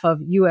behalf of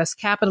U.S.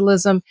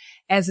 capitalism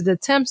as it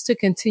attempts to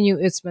continue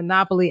its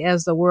monopoly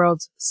as the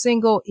world's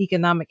single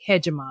economic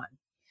hegemon.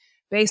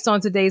 Based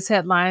on today's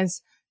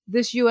headlines,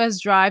 this U.S.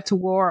 drive to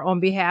war on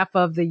behalf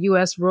of the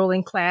U.S.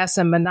 ruling class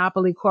and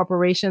monopoly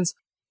corporations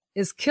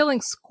is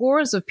killing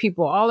scores of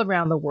people all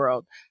around the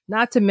world,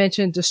 not to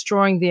mention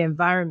destroying the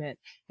environment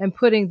and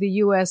putting the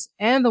U.S.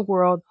 and the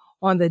world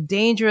on the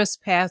dangerous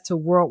path to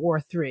World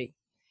War III.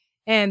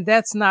 And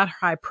that's not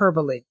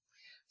hyperbole.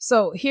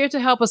 So here to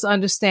help us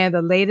understand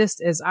the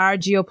latest is our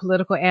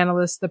geopolitical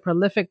analyst, the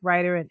prolific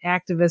writer and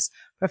activist,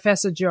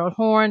 Professor Gerald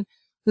Horne,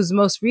 whose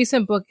most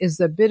recent book is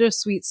The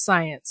Bittersweet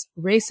Science,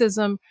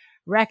 Racism,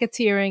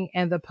 Racketeering,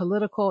 and the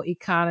Political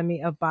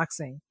Economy of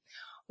Boxing.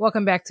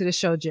 Welcome back to the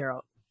show,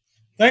 Gerald.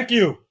 Thank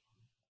you.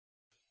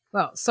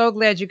 Well, so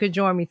glad you could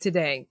join me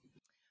today.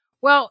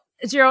 Well,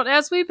 Gerald,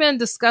 as we've been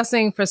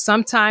discussing for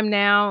some time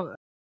now,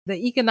 the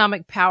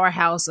economic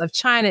powerhouse of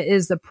China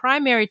is the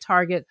primary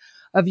target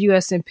of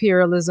U.S.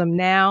 imperialism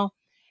now.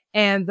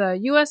 And the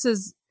U.S.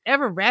 is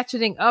ever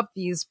ratcheting up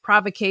these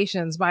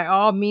provocations by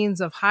all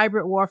means of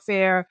hybrid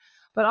warfare,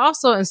 but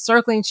also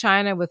encircling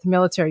China with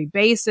military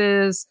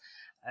bases,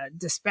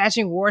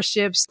 dispatching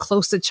warships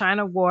close to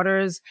China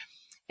waters,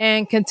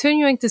 and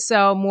continuing to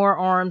sell more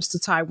arms to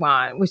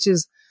Taiwan, which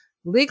is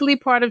legally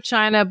part of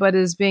China, but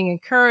is being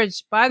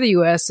encouraged by the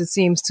U.S., it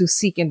seems, to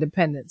seek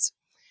independence.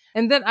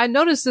 And then I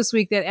noticed this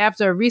week that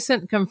after a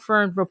recent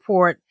confirmed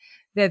report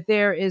that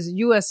there is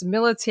U.S.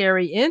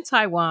 military in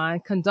Taiwan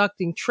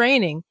conducting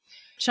training,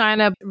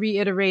 China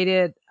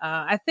reiterated,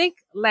 I think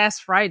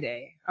last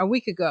Friday, a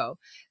week ago,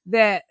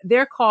 that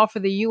their call for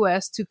the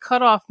U.S. to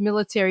cut off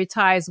military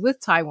ties with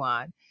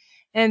Taiwan.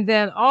 And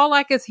then all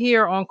I could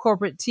hear on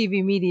corporate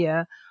TV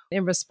media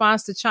in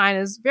response to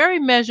China's very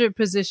measured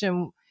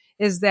position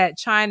is that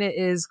China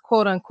is,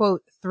 quote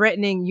unquote,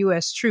 threatening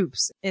U.S.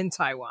 troops in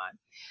Taiwan,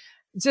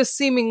 just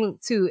seeming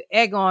to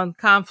egg on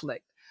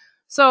conflict.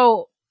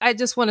 So I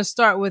just want to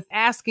start with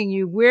asking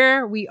you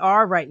where we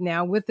are right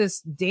now with this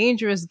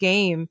dangerous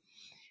game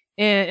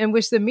in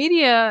which the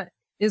media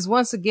is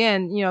once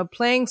again,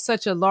 playing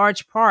such a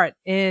large part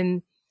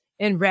in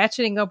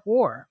ratcheting up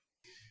war.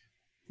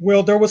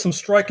 Well, there was some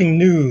striking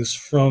news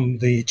from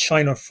the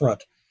China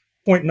front.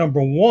 Point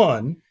number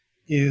one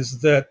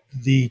is that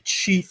the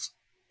chief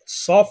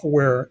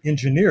software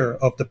engineer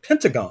of the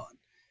Pentagon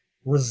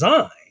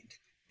resigned,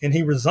 and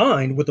he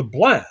resigned with a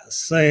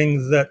blast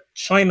saying that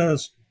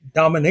China's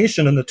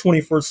domination in the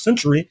 21st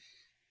century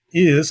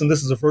is, and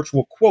this is a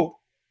virtual quote,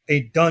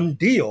 a done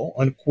deal,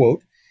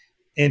 unquote.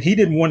 And he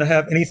didn't want to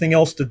have anything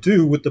else to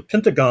do with the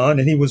Pentagon,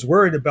 and he was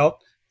worried about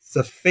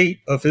the fate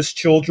of his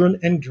children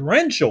and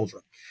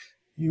grandchildren.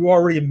 You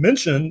already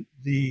mentioned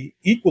the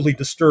equally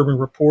disturbing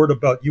report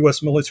about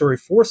U.S. military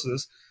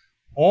forces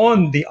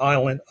on the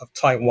island of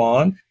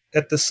Taiwan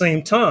at the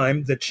same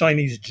time that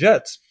Chinese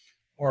jets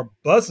are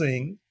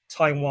buzzing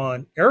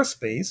Taiwan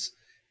airspace.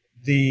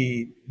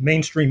 The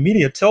mainstream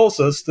media tells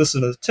us this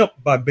is an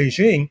attempt by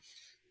Beijing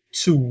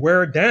to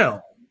wear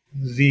down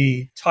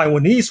the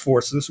Taiwanese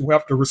forces who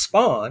have to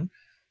respond.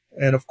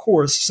 And of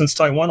course, since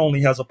Taiwan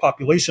only has a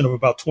population of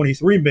about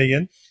 23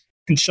 million,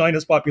 and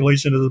China's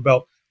population is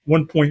about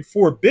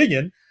 1.4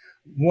 billion,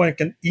 one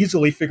can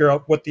easily figure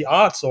out what the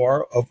odds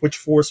are of which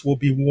force will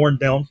be worn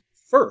down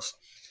first.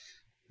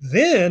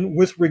 Then,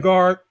 with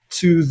regard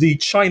to the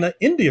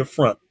China-India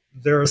front,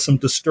 there is some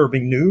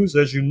disturbing news.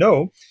 As you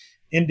know,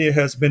 India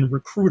has been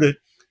recruited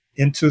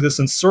into this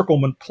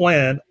encirclement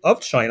plan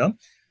of China,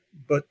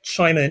 but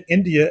China and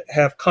India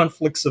have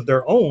conflicts of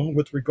their own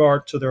with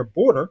regard to their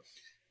border,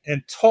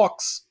 and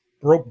talks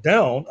broke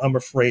down, I'm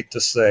afraid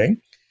to say.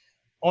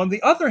 On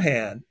the other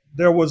hand,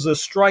 there was a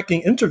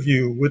striking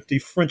interview with the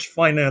French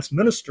finance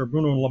minister,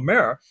 Bruno Le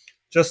Maire,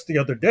 just the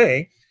other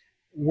day,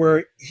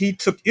 where he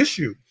took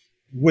issue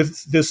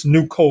with this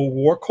new Cold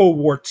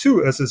War II,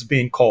 as it's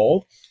being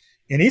called.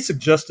 And he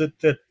suggested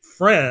that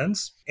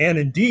France and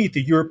indeed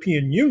the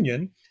European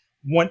Union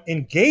want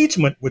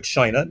engagement with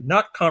China,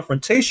 not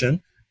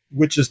confrontation,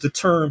 which is the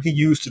term he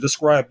used to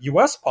describe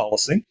U.S.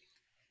 policy.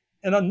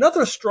 And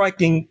another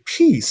striking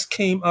piece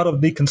came out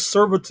of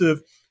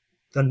The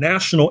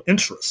National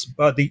Interest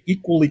by the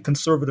equally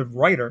conservative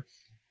writer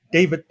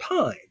David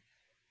Pine,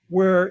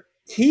 where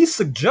he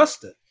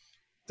suggested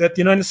that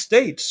the United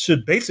States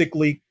should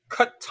basically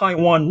cut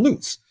Taiwan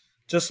loose,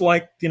 just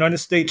like the United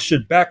States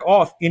should back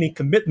off any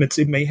commitments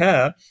it may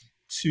have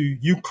to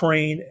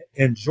Ukraine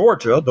and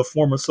Georgia, the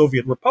former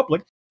Soviet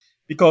republic,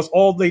 because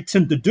all they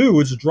tend to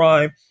do is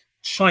drive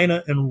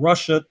China and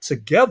Russia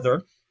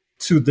together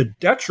to the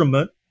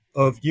detriment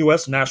of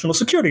U.S. national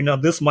security. Now,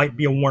 this might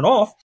be a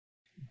one-off,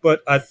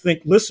 but I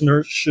think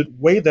listeners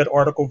should weigh that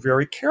article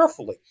very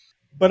carefully.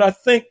 But I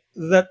think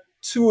that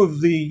two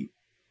of the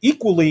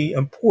equally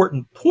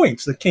important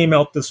points that came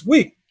out this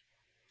week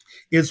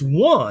is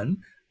one,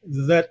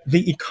 that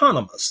The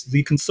Economist,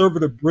 the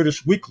conservative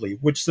British weekly,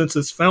 which since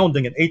its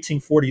founding in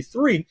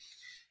 1843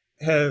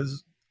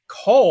 has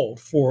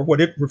called for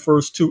what it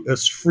refers to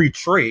as free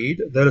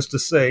trade, that is to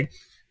say,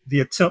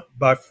 the attempt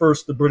by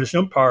first the British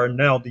Empire and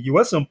now the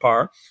U.S.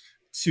 Empire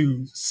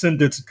to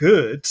send its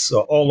goods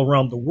all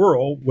around the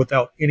world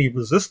without any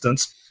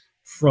resistance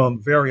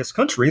from various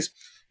countries.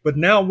 But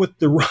now with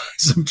the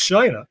rise of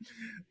China,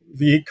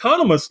 The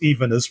Economist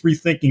even is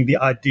rethinking the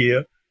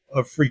idea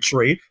of free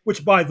trade,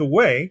 which, by the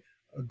way,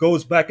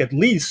 goes back at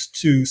least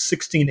to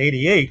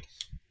 1688,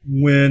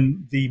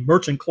 when the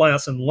merchant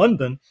class in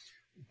London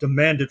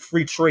demanded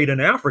free trade in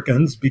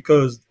Africans,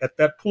 because at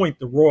that point,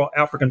 the Royal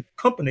African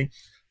Company,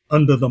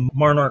 under the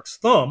monarch's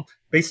thumb,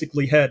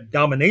 basically had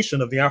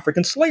domination of the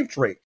African slave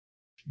trade.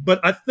 But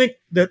I think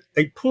that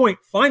a point,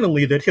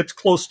 finally, that hits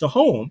close to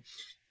home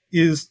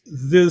is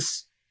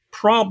this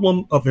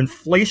problem of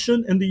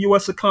inflation in the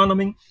U.S.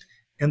 economy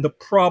and the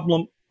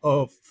problem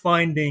of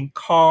finding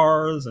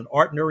cars and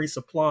ordinary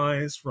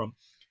supplies from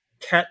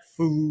cat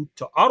food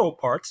to auto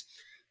parts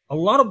A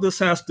lot of this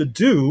has to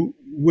do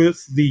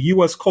with the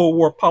U.S. Cold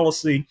War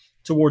policy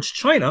towards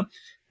China,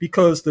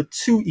 because the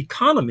two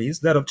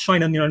economies, that of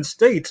China and the United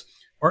States,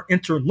 are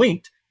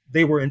interlinked.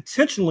 They were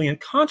intentionally and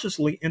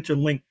consciously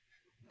interlinked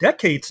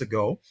decades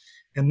ago.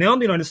 And now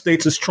the United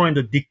States is trying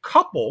to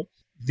decouple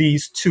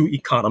these two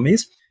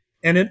economies.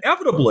 And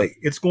inevitably,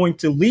 it's going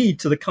to lead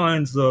to the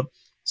kinds of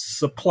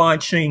supply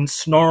chain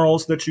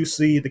snarls that you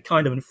see, the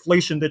kind of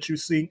inflation that you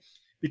see,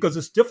 because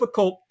it's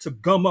difficult to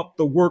gum up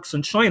the works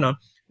in China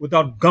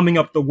without gumming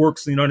up the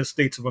works in the United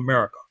States of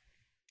America.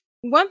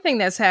 One thing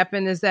that's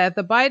happened is that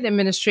the Biden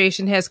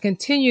administration has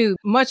continued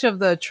much of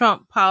the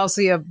Trump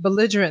policy of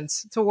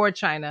belligerence toward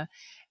China.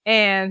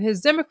 And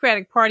his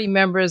Democratic Party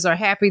members are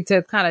happy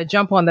to kind of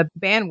jump on the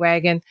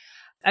bandwagon.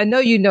 I know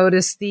you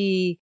noticed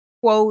the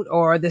quote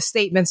or the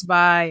statements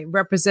by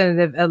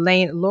Representative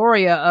Elaine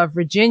Loria of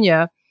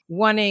Virginia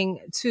wanting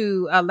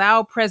to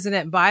allow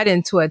President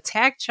Biden to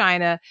attack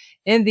China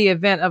in the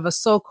event of a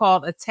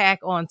so-called attack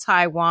on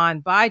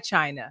Taiwan by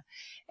China.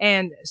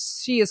 And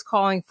she is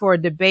calling for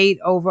a debate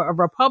over a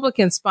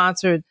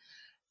Republican-sponsored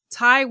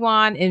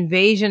Taiwan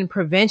Invasion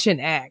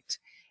Prevention Act.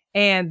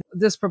 And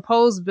this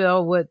proposed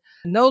bill would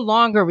no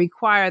longer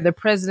require the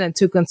president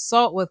to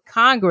consult with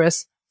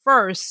Congress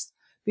first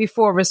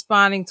before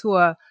responding to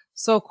a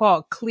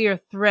so-called clear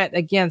threat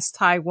against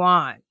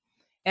Taiwan,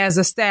 as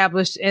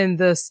established in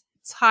the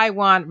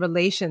Taiwan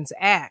Relations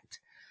Act.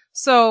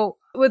 So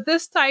with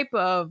this type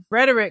of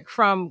rhetoric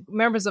from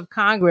members of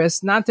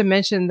Congress, not to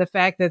mention the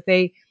fact that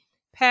they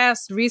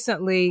passed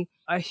recently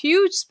a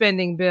huge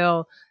spending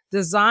bill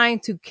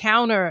designed to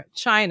counter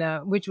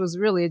China, which was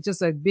really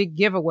just a big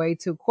giveaway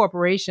to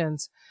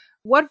corporations.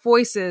 What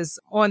voices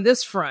on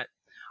this front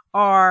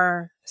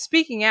are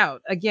speaking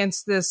out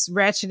against this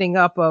ratcheting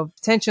up of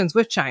tensions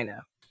with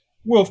China?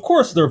 Well, of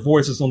course, there are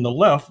voices on the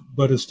left,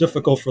 but it's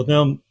difficult for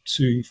them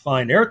to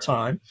find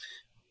airtime.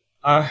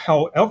 I,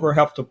 however,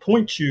 have to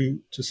point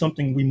you to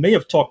something we may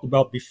have talked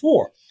about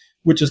before,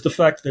 which is the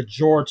fact that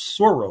George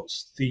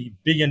Soros, the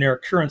billionaire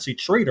currency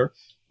trader,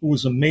 who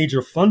was a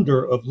major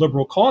funder of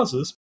liberal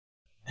causes,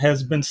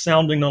 has been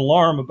sounding an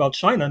alarm about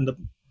China in the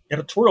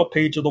editorial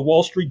page of the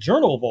Wall Street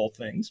Journal, of all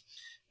things.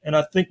 And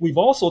I think we've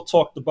also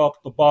talked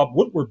about the Bob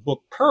Woodward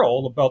book,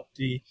 Peril, about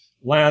the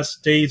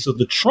last days of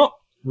the Trump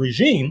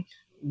regime,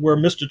 where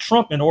Mr.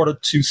 Trump, in order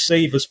to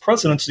save his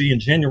presidency in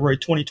January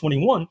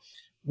 2021,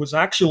 was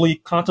actually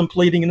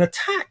contemplating an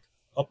attack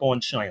upon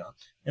China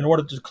in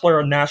order to declare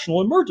a national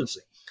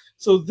emergency.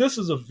 So this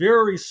is a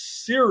very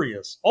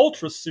serious,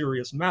 ultra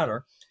serious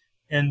matter,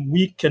 and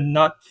we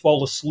cannot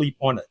fall asleep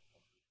on it.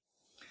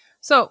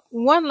 So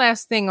one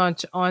last thing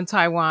on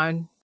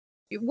Taiwan.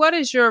 What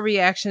is your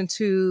reaction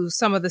to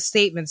some of the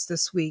statements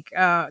this week?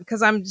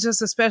 Because I'm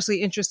just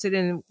especially interested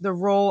in the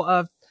role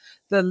of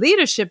the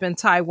leadership in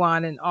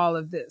Taiwan in all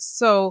of this.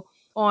 So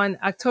on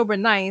October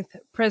 9th,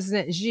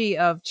 President Xi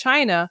of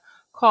China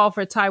called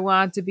for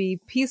Taiwan to be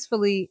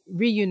peacefully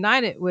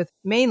reunited with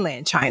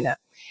mainland China.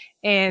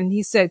 And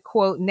he said,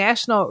 quote,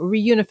 national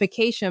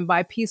reunification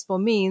by peaceful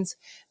means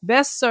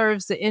best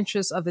serves the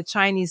interests of the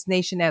Chinese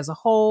nation as a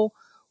whole,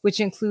 which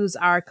includes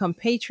our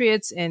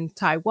compatriots in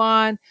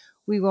Taiwan.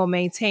 We will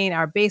maintain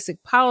our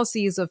basic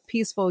policies of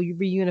peaceful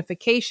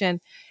reunification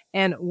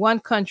and one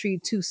country,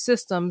 two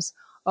systems,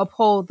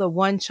 uphold the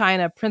one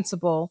China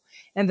principle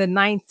and the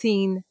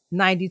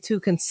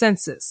 1992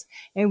 consensus.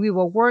 And we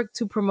will work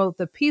to promote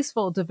the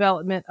peaceful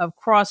development of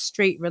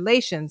cross-strait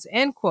relations,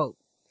 end quote.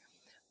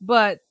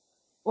 But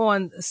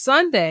on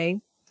Sunday,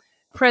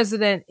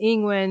 President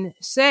Ing-wen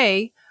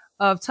Hsieh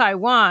of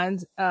Taiwan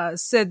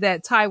said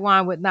that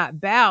Taiwan would not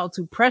bow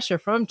to pressure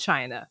from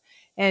China.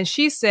 And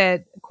she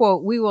said,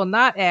 quote, we will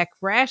not act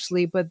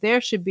rashly, but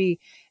there should be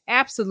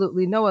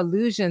absolutely no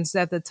illusions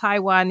that the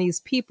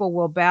Taiwanese people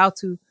will bow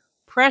to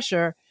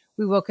pressure.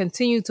 We will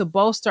continue to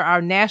bolster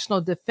our national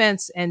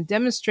defense and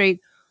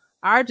demonstrate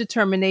our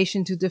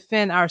determination to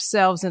defend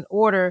ourselves in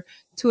order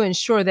to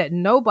ensure that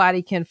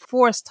nobody can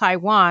force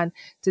Taiwan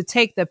to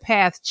take the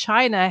path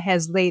China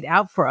has laid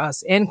out for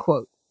us, end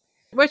quote.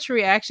 What's your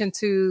reaction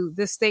to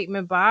this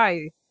statement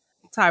by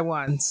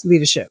Taiwan's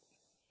leadership?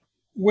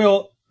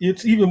 Well,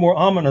 it's even more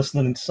ominous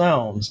than it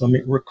sounds. I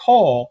mean,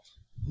 recall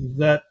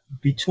that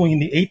between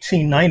the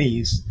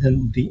 1890s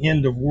and the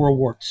end of World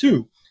War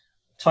II,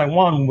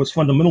 Taiwan was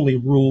fundamentally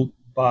ruled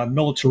by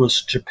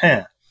militarist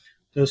Japan.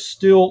 There's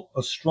still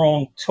a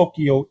strong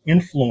Tokyo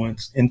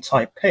influence in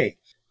Taipei.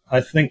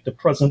 I think the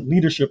present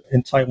leadership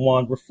in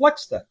Taiwan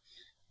reflects that.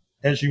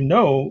 As you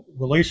know,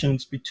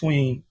 relations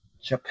between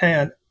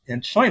Japan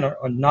and China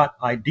are not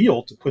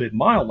ideal, to put it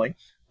mildly,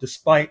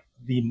 despite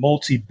the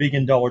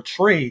multi-billion-dollar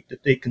trade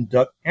that they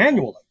conduct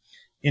annually.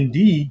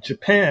 Indeed,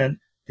 Japan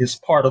is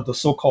part of the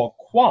so-called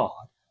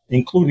Quad,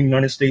 including the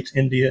United States,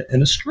 India,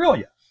 and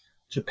Australia.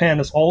 Japan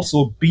is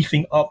also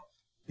beefing up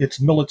its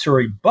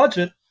military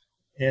budget,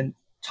 and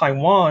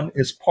Taiwan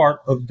is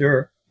part of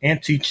their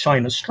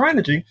anti-China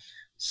strategy.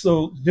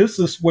 So this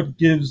is what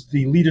gives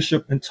the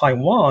leadership in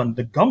Taiwan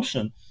the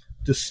gumption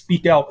to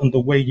speak out in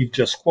the way you've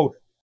just quoted.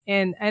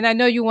 And I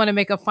know you want to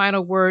make a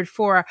final word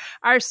for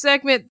our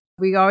segment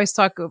We always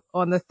talk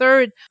on the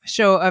third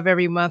show of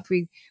every month.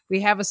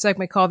 We have a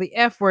segment called the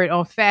F word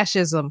on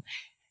fascism.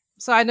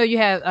 So I know you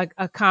had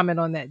a comment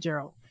on that,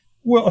 Gerald.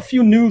 Well, a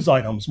few news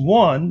items.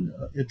 One,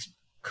 it's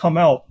come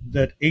out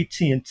that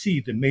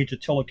AT&T, the major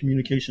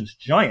telecommunications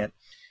giant,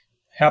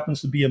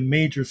 happens to be a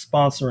major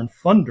sponsor and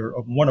funder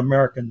of One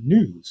American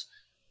News,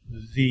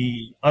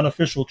 the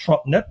unofficial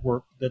Trump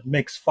network that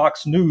makes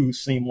Fox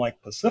News seem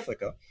like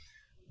Pacifica.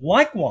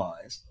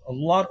 Likewise, a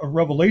lot of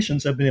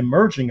revelations have been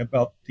emerging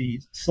about the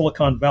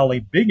Silicon Valley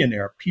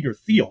billionaire Peter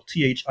Thiel,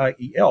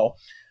 Thiel,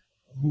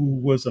 who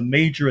was a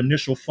major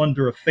initial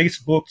funder of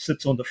Facebook,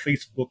 sits on the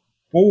Facebook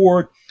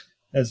board,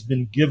 has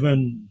been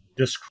given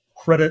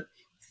discredit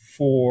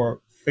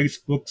for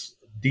Facebook's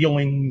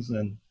dealings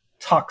and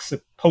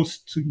toxic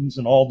postings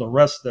and all the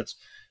rest that's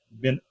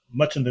been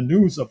much in the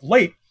news of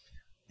late.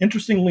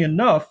 Interestingly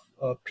enough,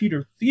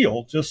 Peter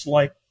Thiel, just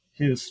like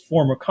his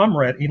former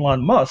comrade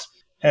Elon Musk,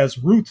 has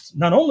roots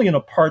not only in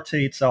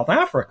apartheid South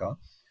Africa,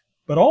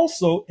 but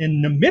also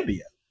in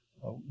Namibia,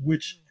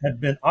 which had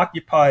been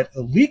occupied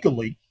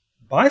illegally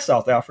by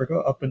South Africa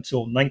up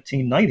until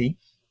 1990,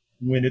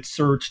 when it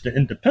surged to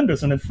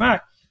independence. And in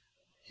fact,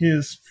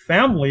 his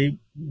family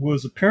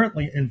was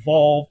apparently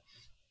involved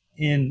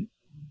in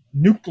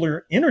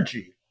nuclear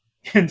energy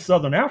in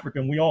Southern Africa.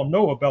 And we all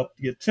know about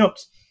the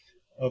attempts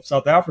of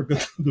South Africa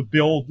to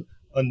build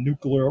a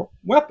nuclear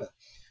weapon.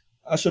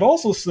 I should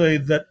also say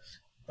that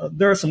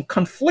there are some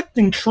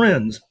conflicting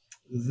trends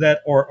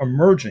that are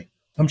emerging.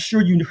 I'm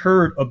sure you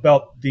heard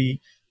about the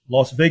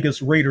Las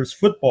Vegas Raiders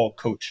football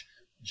coach,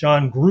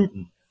 John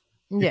Gruden.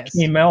 Yes. It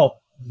came out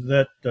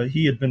that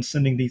he had been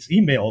sending these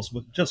emails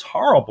with just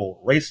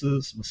horrible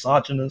racist,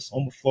 misogynist,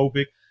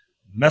 homophobic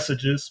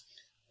messages.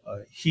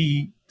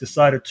 He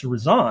decided to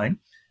resign.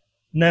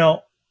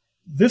 Now,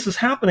 this is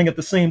happening at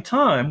the same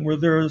time where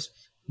there's,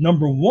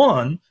 number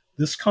one,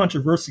 this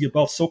controversy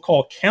about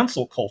so-called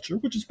cancel culture,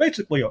 which is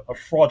basically a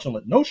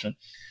fraudulent notion.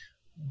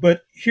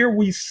 But here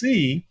we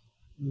see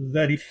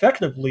that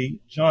effectively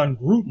John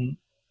Gruden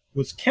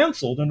was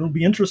canceled, and it'll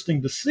be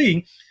interesting to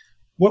see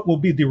what will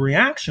be the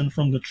reaction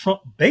from the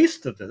Trump base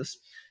to this.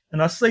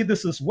 And I say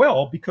this as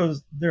well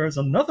because there is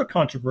another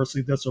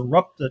controversy that's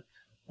erupted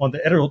on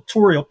the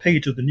editorial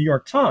page of the New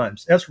York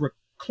Times. Ezra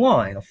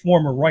Klein, a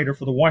former writer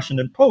for the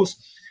Washington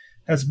Post,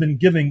 has been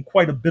giving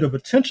quite a bit of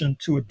attention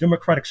to a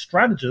Democratic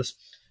strategist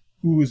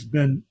who has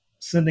been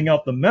sending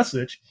out the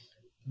message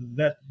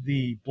that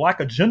the Black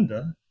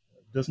agenda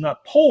does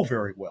not poll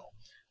very well,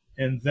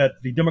 and that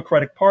the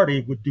Democratic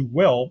Party would do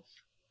well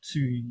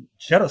to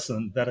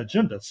jettison that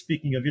agenda,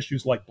 speaking of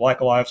issues like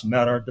Black Lives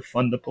Matter,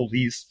 defund the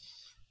police,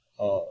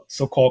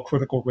 so-called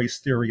critical race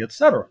theory,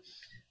 etc.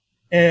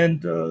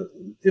 And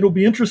it'll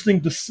be interesting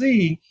to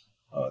see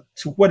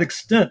to what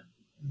extent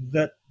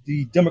that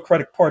the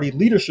Democratic Party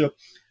leadership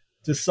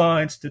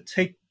decides to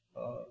take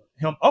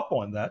him up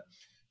on that.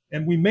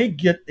 And we may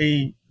get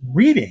a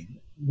reading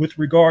with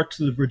regard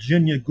to the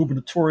Virginia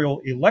gubernatorial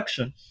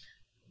election,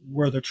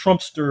 where the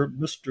Trumpster,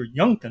 Mr.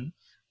 Youngkin,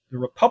 the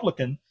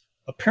Republican,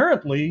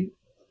 apparently,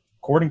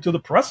 according to the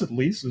press at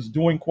least, is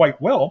doing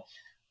quite well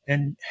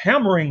and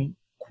hammering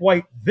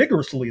quite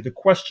vigorously the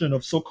question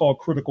of so-called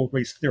critical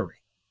race theory.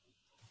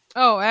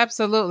 Oh,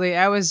 absolutely.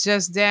 I was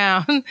just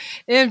down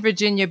in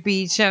Virginia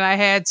Beach and I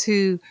had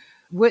to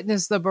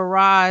witness the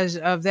barrage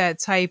of that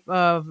type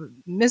of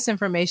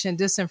misinformation,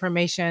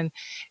 disinformation.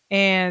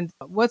 And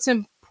what's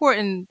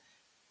important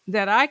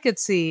that I could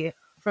see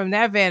from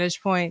that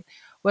vantage point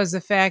was the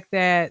fact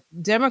that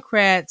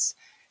Democrats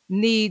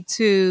need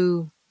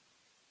to,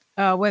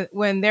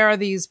 when there are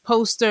these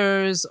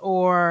posters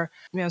or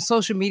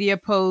social media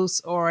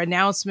posts or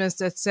announcements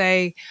that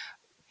say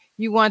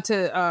you want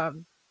to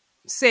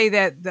say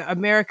that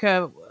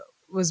America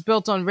was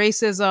built on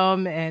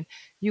racism, and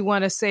you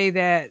want to say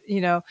that,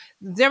 the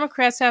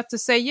Democrats have to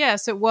say,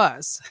 yes, it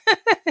was.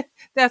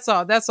 That's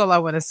all I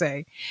want to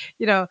say,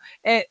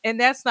 and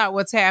that's not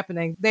what's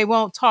happening. They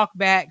won't talk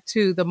back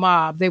to the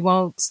mob. They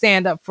won't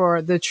stand up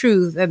for the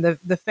truth and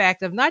the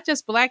fact of not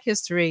just Black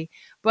history,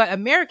 but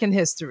American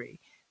history.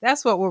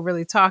 That's what we're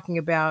really talking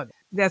about.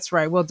 That's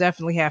right. We'll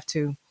definitely have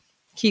to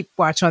keep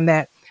watch on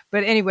that.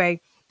 But anyway,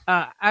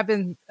 I've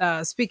been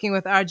speaking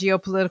with our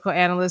geopolitical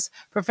analyst,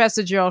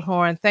 Professor Gerald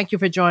Horne. Thank you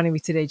for joining me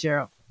today,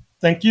 Gerald.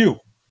 Thank you.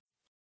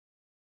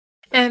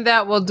 And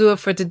that will do it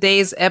for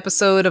today's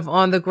episode of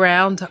On the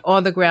Ground,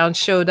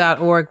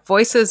 onthegroundshow.org,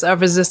 Voices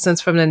of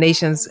Resistance from the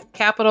Nation's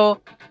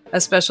Capital. A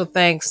special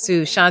thanks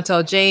to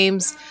Chantel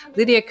James,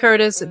 Lydia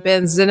Curtis,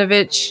 Ben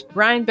Zinovich,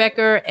 Brian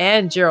Becker,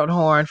 and Gerald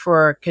Horne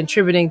for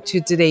contributing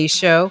to today's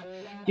show.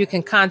 You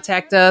can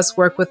contact us,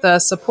 work with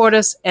us, support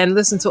us, and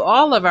listen to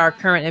all of our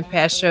current and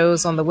past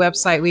shows on the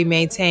website we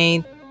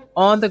maintain,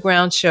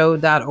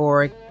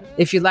 onthegroundshow.org.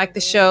 If you like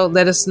the show,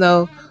 let us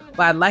know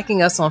by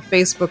liking us on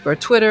Facebook or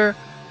Twitter,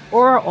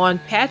 or on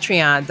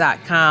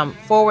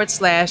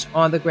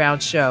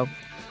patreon.com/onthegroundshow.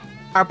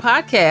 Our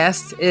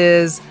podcast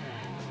is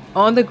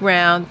On the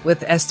Ground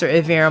with Esther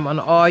Iverem on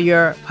all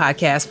your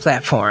podcast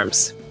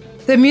platforms.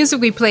 The music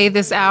we played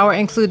this hour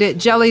included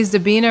Jellies the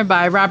Beaner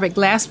by Robert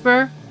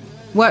Glasper,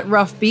 What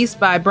Rough Beast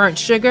by Burnt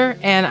Sugar,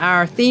 and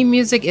our theme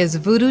music is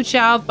Voodoo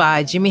Child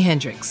by Jimi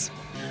Hendrix.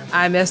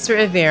 I'm Esther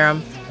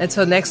Iverem.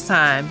 Until next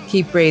time,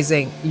 keep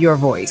raising your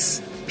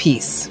voice.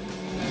 Peace.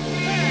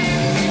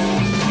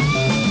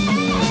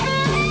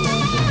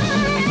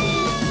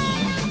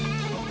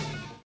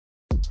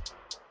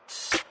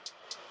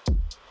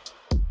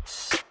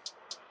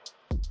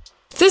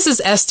 This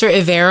is Esther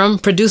Iverem,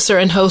 producer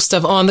and host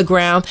of On the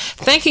Ground,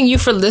 thanking you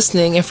for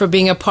listening and for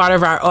being a part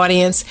of our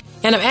audience.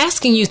 And I'm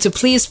asking you to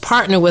please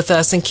partner with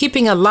us in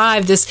keeping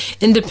alive this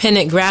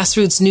independent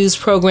grassroots news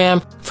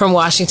program from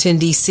Washington,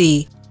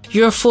 D.C.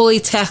 Your fully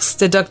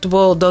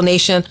tax-deductible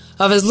donation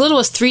of as little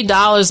as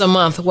 $3 a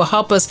month will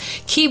help us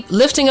keep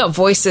lifting up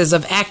voices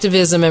of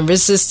activism and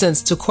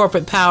resistance to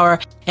corporate power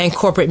and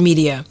corporate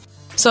media.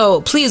 So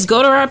please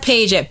go to our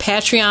page at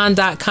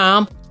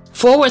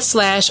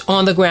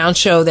patreon.com/On the Ground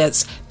Show.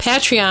 That's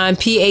Patreon,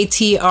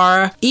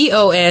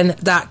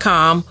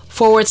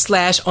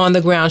 patreon.com/On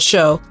the Ground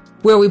Show,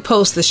 where we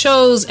post the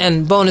shows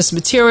and bonus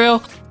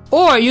material.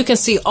 Or you can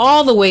see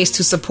all the ways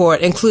to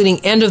support,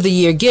 including end of the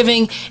year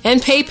giving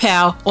and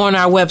PayPal, on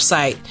our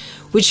website,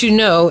 which you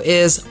know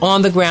is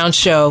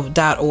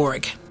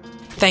onthegroundshow.org.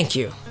 Thank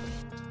you.